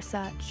with her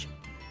research.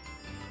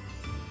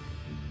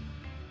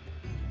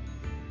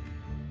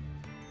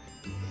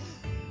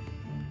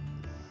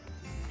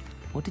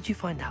 What did you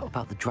find out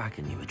about the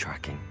dragon you were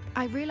tracking?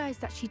 I realized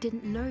that she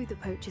didn't know the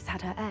poachers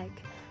had her egg,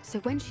 so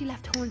when she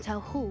left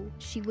Horntail Hall,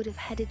 she would have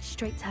headed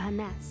straight to her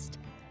nest.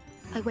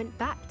 I went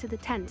back to the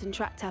tent and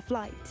tracked her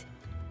flight.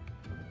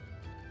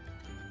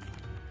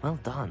 Well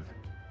done.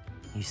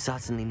 You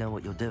certainly know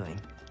what you're doing.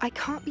 I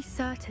can't be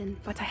certain,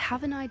 but I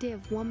have an idea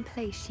of one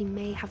place she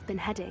may have been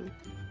heading.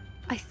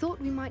 I thought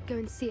we might go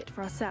and see it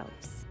for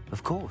ourselves.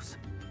 Of course.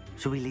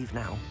 Shall we leave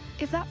now?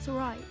 If that's all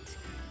right.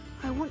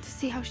 I want to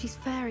see how she's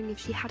faring if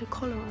she had a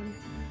collar on.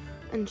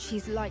 And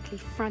she's likely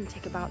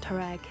frantic about her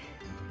egg.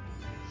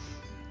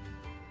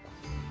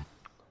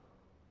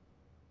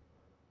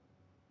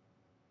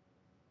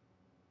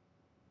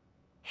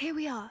 Here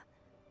we are.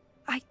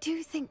 I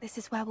do think this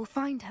is where we'll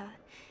find her.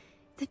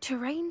 The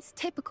terrain's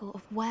typical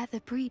of where the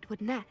breed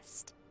would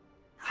nest.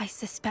 I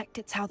suspect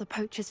it's how the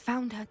poachers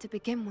found her to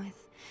begin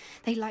with.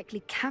 They likely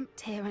camped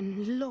here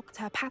and logged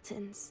her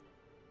patterns.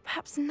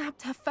 Perhaps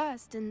nabbed her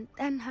first and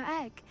then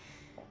her egg.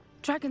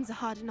 Dragons are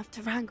hard enough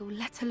to wrangle,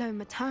 let alone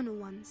maternal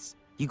ones.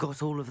 You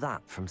got all of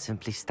that from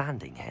simply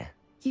standing here?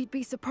 You'd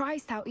be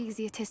surprised how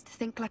easy it is to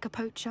think like a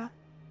poacher.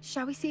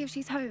 Shall we see if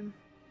she's home?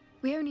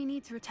 We only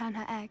need to return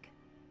her egg.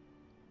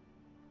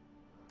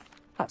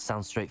 That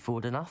sounds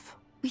straightforward enough.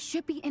 We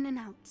should be in and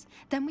out.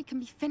 Then we can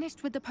be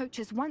finished with the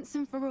poachers once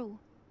and for all.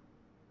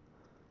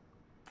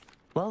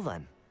 Well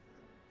then,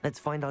 let's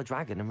find our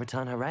dragon and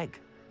return her egg.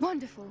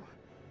 Wonderful.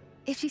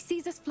 If she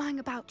sees us flying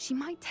about, she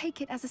might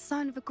take it as a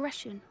sign of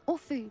aggression or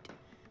food.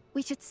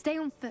 We should stay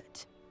on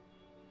foot.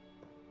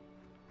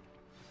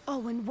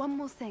 Oh, and one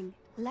more thing.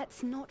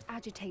 Let's not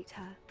agitate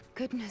her.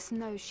 Goodness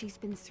knows she's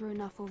been through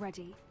enough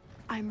already.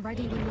 I'm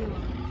ready when you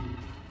are.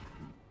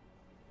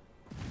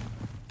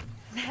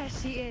 There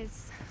she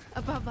is,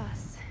 above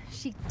us.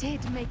 She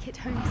did make it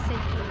home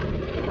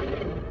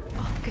safely.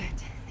 Oh,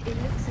 good. It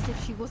looks as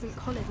if she wasn't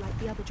collared like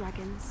the other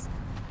dragons.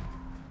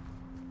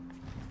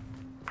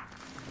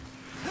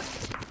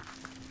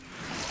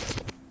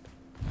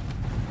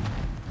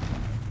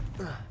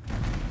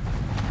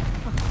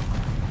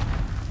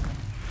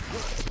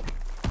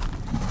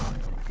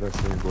 This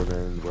ain't gonna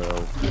end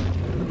well.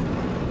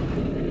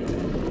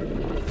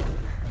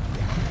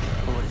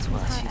 For what it's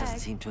worth, she doesn't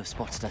seem to have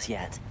spotted us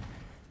yet.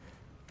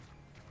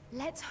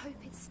 Let's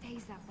hope it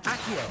stays that way.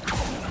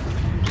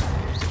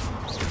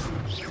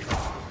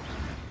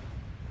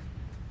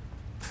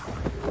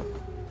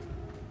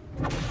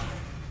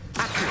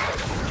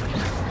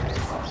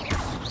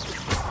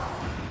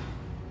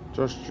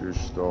 Just you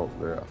stop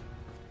there.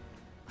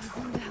 I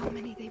wonder how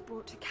many they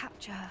brought to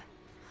capture her.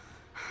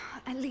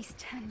 At least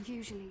 10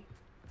 usually.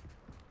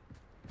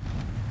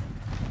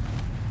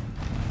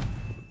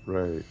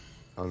 Right,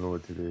 I know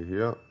what to do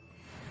here.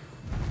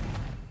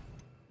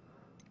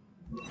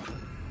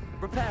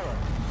 Repair her.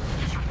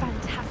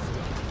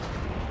 Fantastic.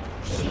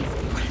 She's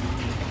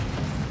breathtaking.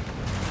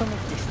 From a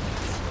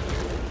distance.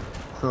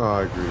 Oh,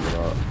 I agree with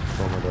that.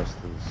 From a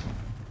distance.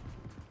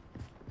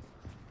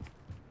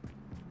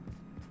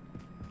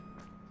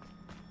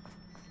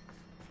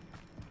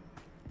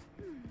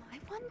 I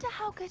wonder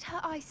how good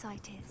her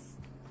eyesight is.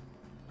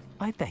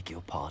 I beg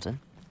your pardon?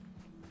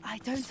 I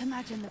don't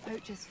imagine the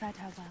poachers fed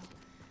her well.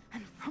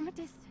 And from a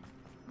distance,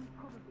 we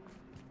probably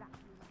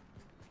exactly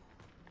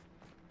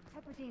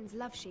like Hebrideans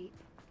love sheep.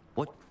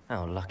 What?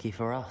 How lucky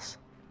for us.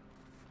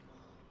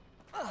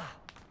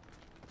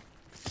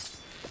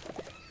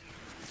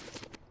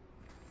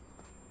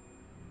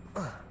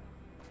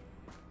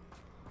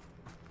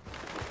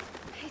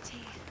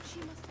 Pity. She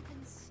must have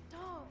been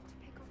starved to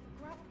pick off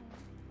a grapple.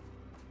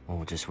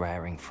 Or just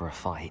raring for a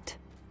fight.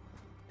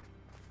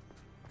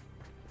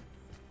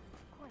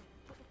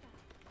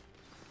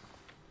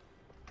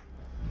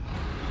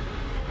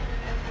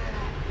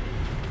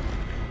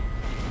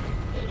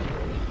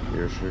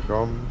 Here she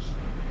comes.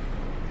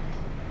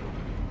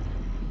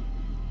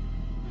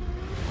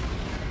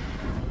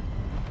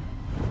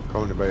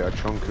 Coming to bite a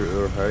chunk out of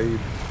her hide.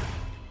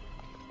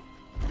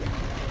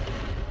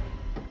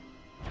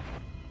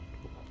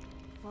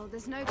 Well,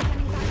 there's no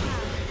turning back now.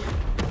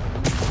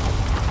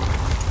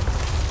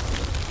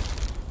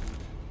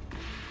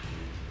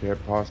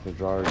 Get past the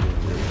dragon.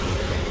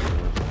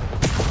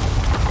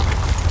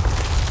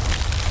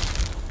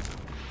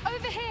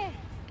 Over here!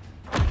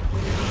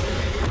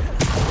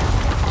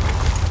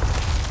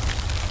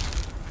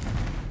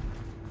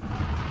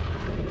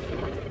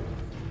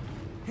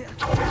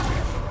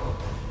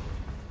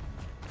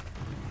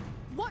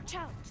 Watch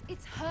out!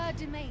 It's her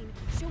domain.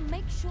 She'll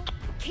make sure.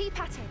 Keep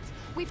at it.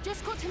 We've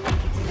just got to make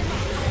it to the next.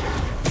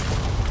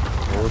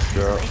 Oh,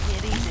 sure. Making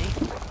it easy.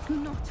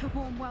 Not a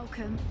warm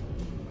welcome.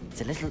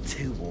 It's a little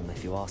too warm,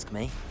 if you ask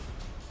me.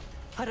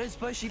 I don't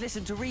suppose she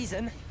listened to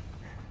reason.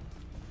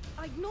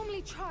 I'd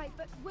normally try,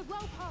 but we're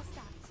well past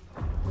that.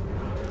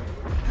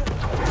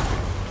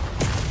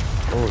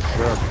 Oh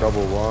shit,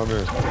 double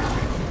whammy.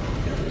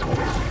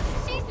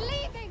 She's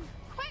leaving!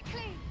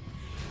 Quickly!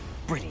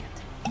 Brilliant.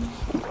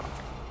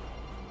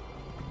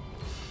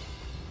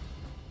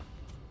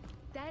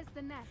 There's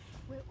the nest.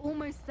 We're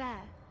almost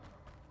there.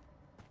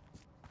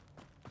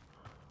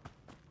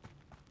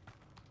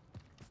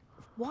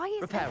 Why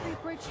is every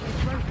bridge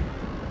here broken?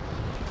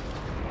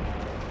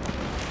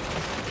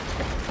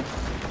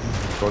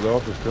 God, the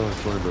office feeling's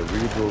going to be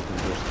rebroken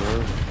just now.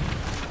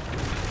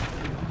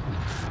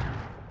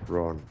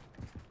 Run.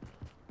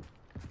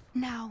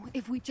 Now,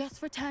 if we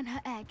just return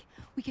her egg,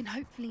 we can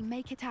hopefully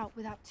make it out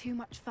without too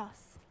much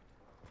fuss.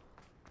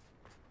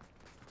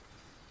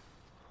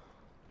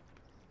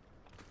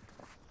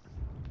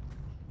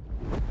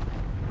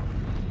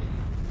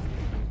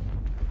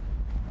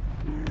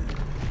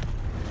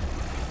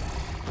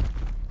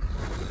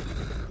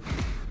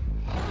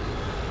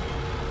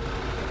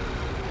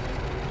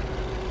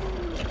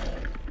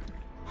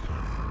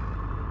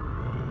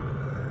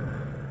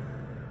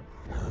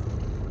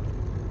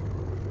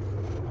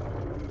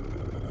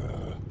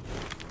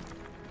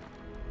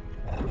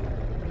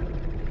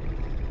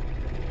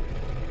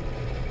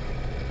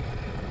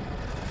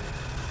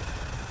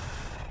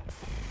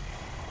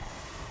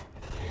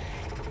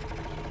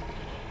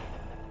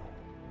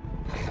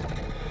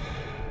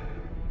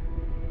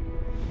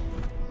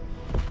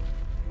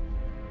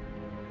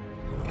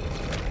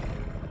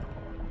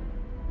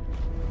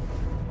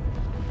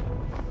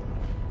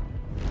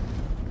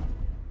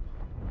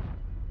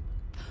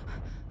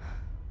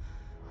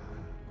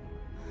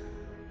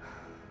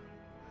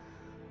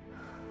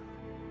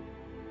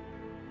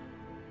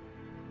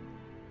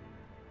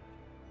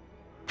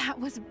 That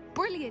was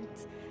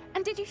brilliant!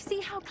 And did you see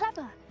how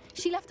clever?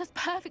 She left us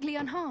perfectly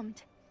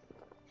unharmed.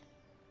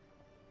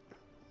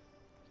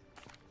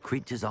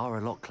 Creatures are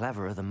a lot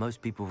cleverer than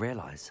most people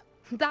realize.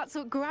 That's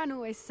what Gran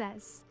always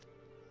says.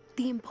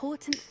 The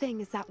important thing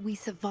is that we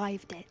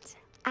survived it.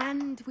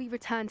 And we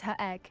returned her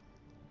egg.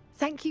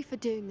 Thank you for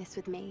doing this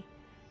with me.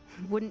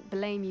 Wouldn't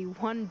blame you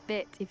one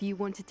bit if you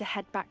wanted to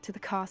head back to the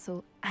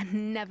castle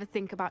and never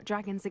think about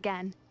dragons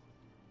again.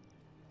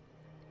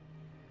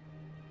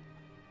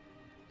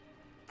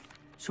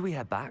 Shall we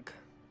head back?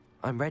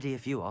 I'm ready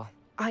if you are.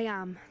 I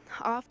am.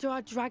 After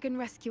our dragon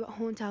rescue at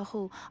Hauntel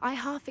Hall, I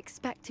half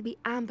expect to be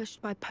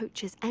ambushed by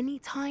poachers any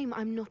time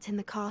I'm not in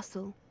the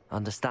castle.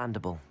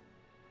 Understandable.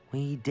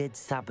 We did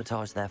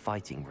sabotage their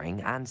fighting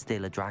ring and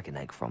steal a dragon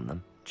egg from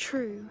them.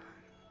 True.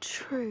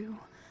 True.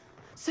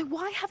 So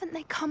why haven't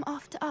they come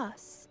after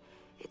us?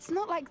 It's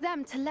not like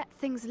them to let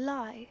things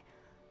lie.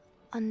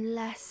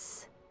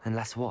 Unless...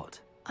 Unless what?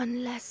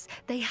 Unless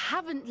they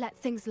haven't let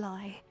things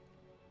lie.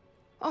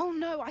 Oh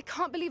no, I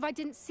can't believe I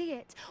didn't see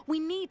it. We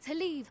need to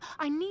leave.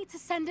 I need to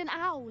send an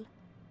owl.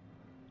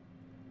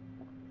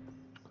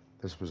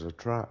 This was a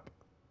trap.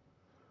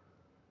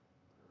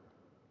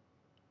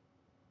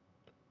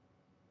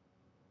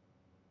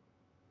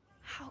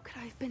 How could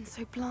I have been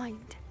so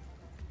blind?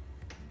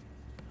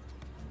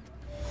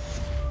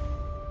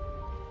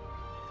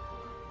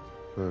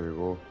 There we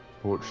go.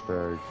 Poached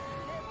egg.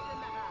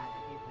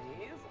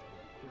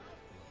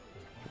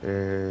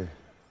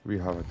 We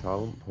have a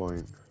talent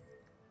point.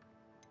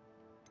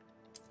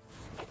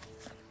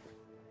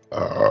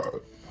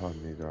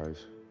 Pardon me, guys.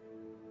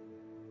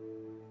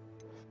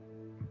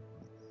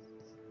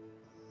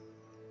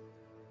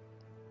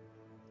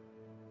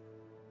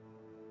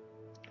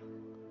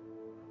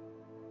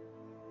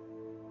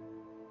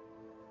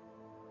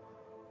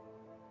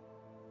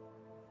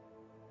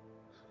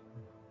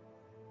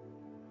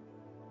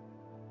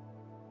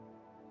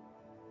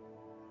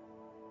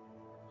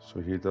 So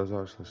he does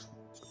actually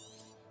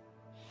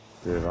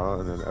do that,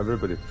 and then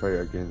everybody fight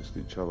against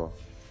each other.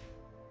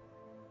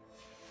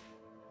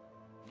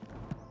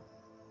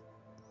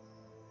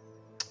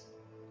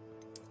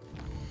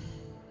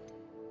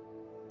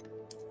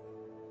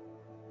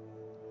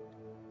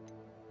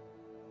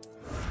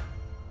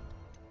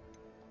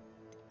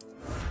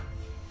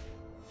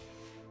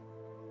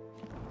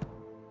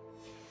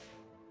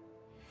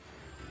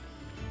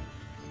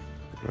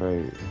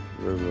 Right,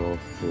 where are we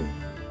off to?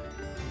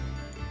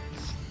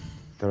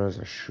 There is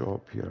a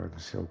shop here, I can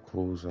sell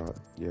clothes at.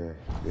 Yeah,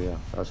 there.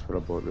 That's where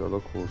I bought the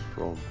other clothes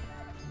from.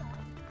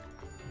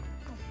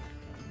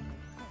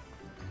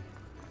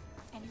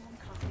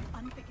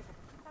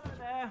 Hello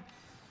there.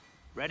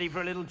 Ready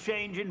for a little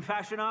change in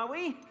fashion, are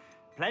we?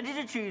 Plenty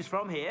to choose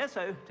from here,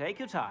 so take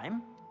your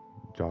time.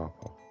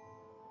 Japa.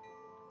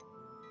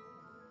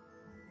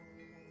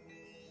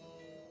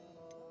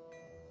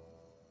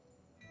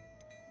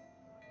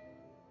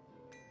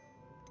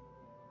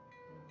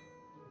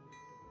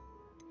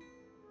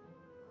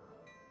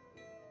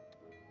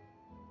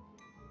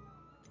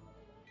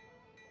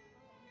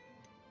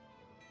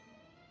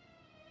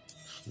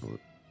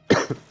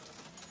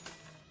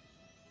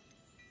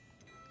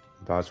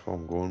 That's what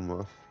I'm going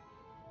with.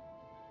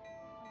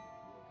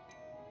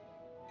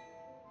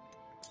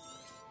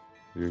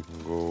 You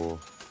can go.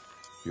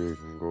 You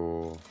can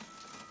go.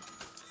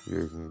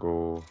 You can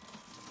go.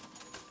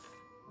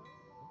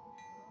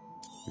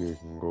 You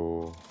can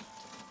go.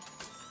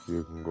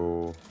 You can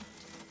go.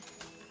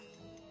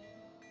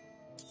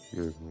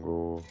 You can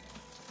go.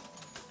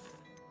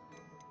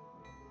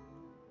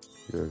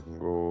 You can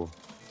go.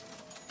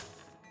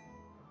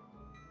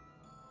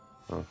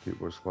 I'll keep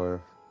what's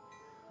left.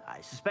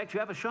 I suspect you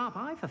have a sharp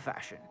eye for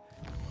fashion.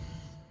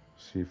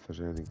 See if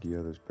there's any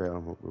gear that's better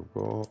than what we've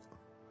got.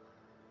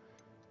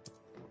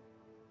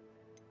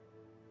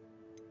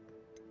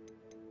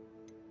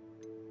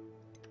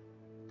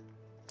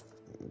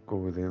 Go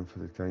with them for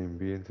the time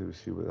being until we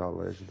see what that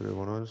legendary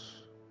one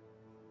is.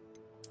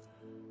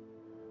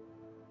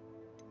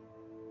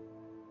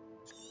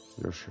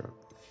 Your shit.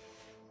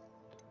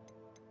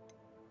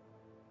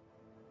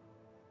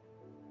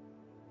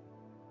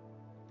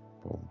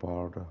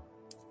 Bombarder.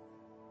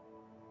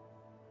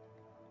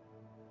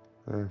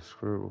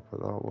 Screw it, we'll put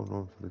that one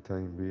on for the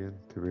time being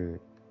till we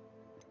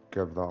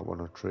give that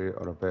one a trait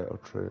or a better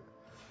trait.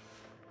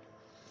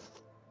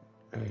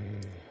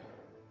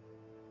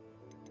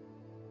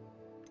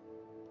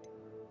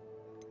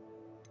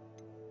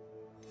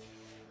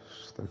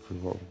 Stick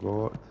with what we've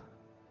got.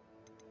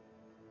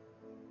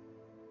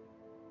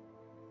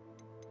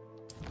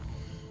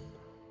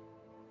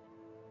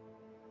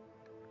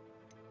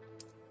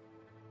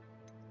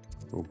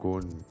 We'll go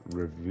and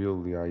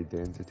reveal the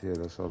identity of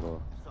this other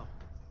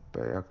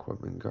bit of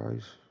equipment,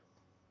 guys.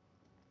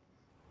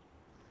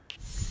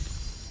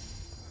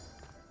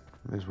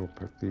 May as well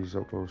pick these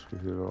up whilst we're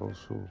here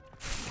also.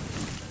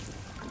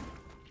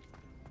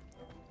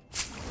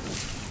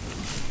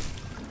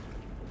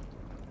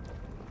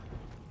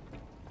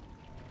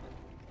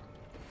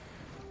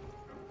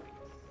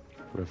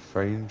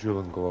 Refined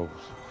dueling gloves.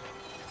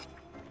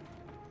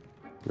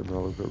 Give me a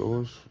look at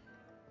those.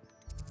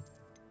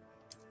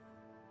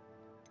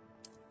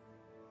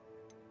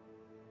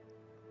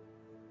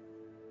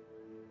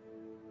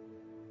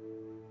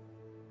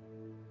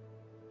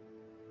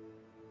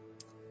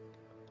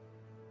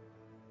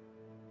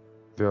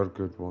 They're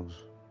good ones.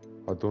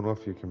 I don't know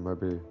if you can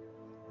maybe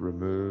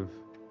remove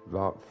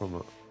that from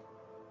it.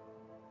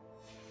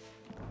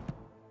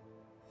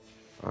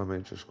 I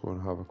might just go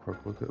and have a quick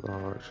look at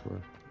that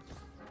actually.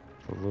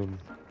 For them.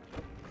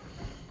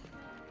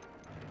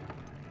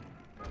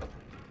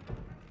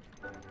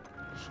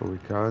 So we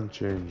can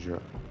change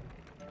it.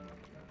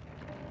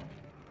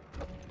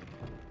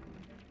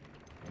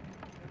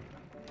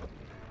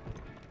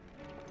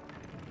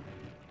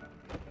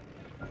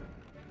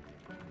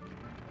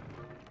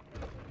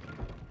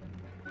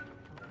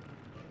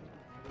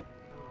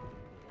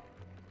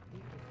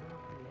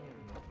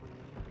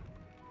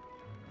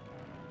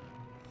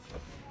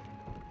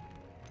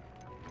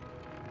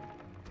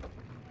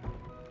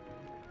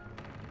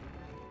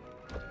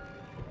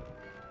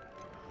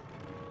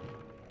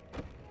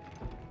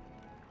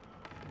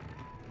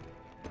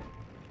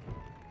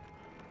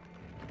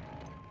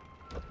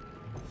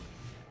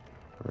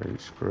 Right,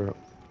 screw it.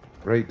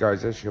 Right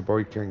guys, this is your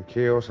boy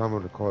King-Khaos. I'm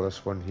going to call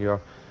this one here.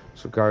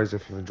 So guys,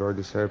 if you've enjoyed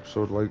this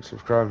episode, like,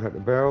 subscribe and hit the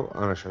bell,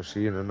 and I shall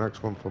see you in the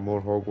next one for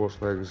more Hogwarts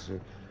Legacy.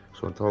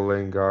 So until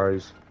then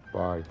guys,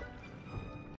 bye.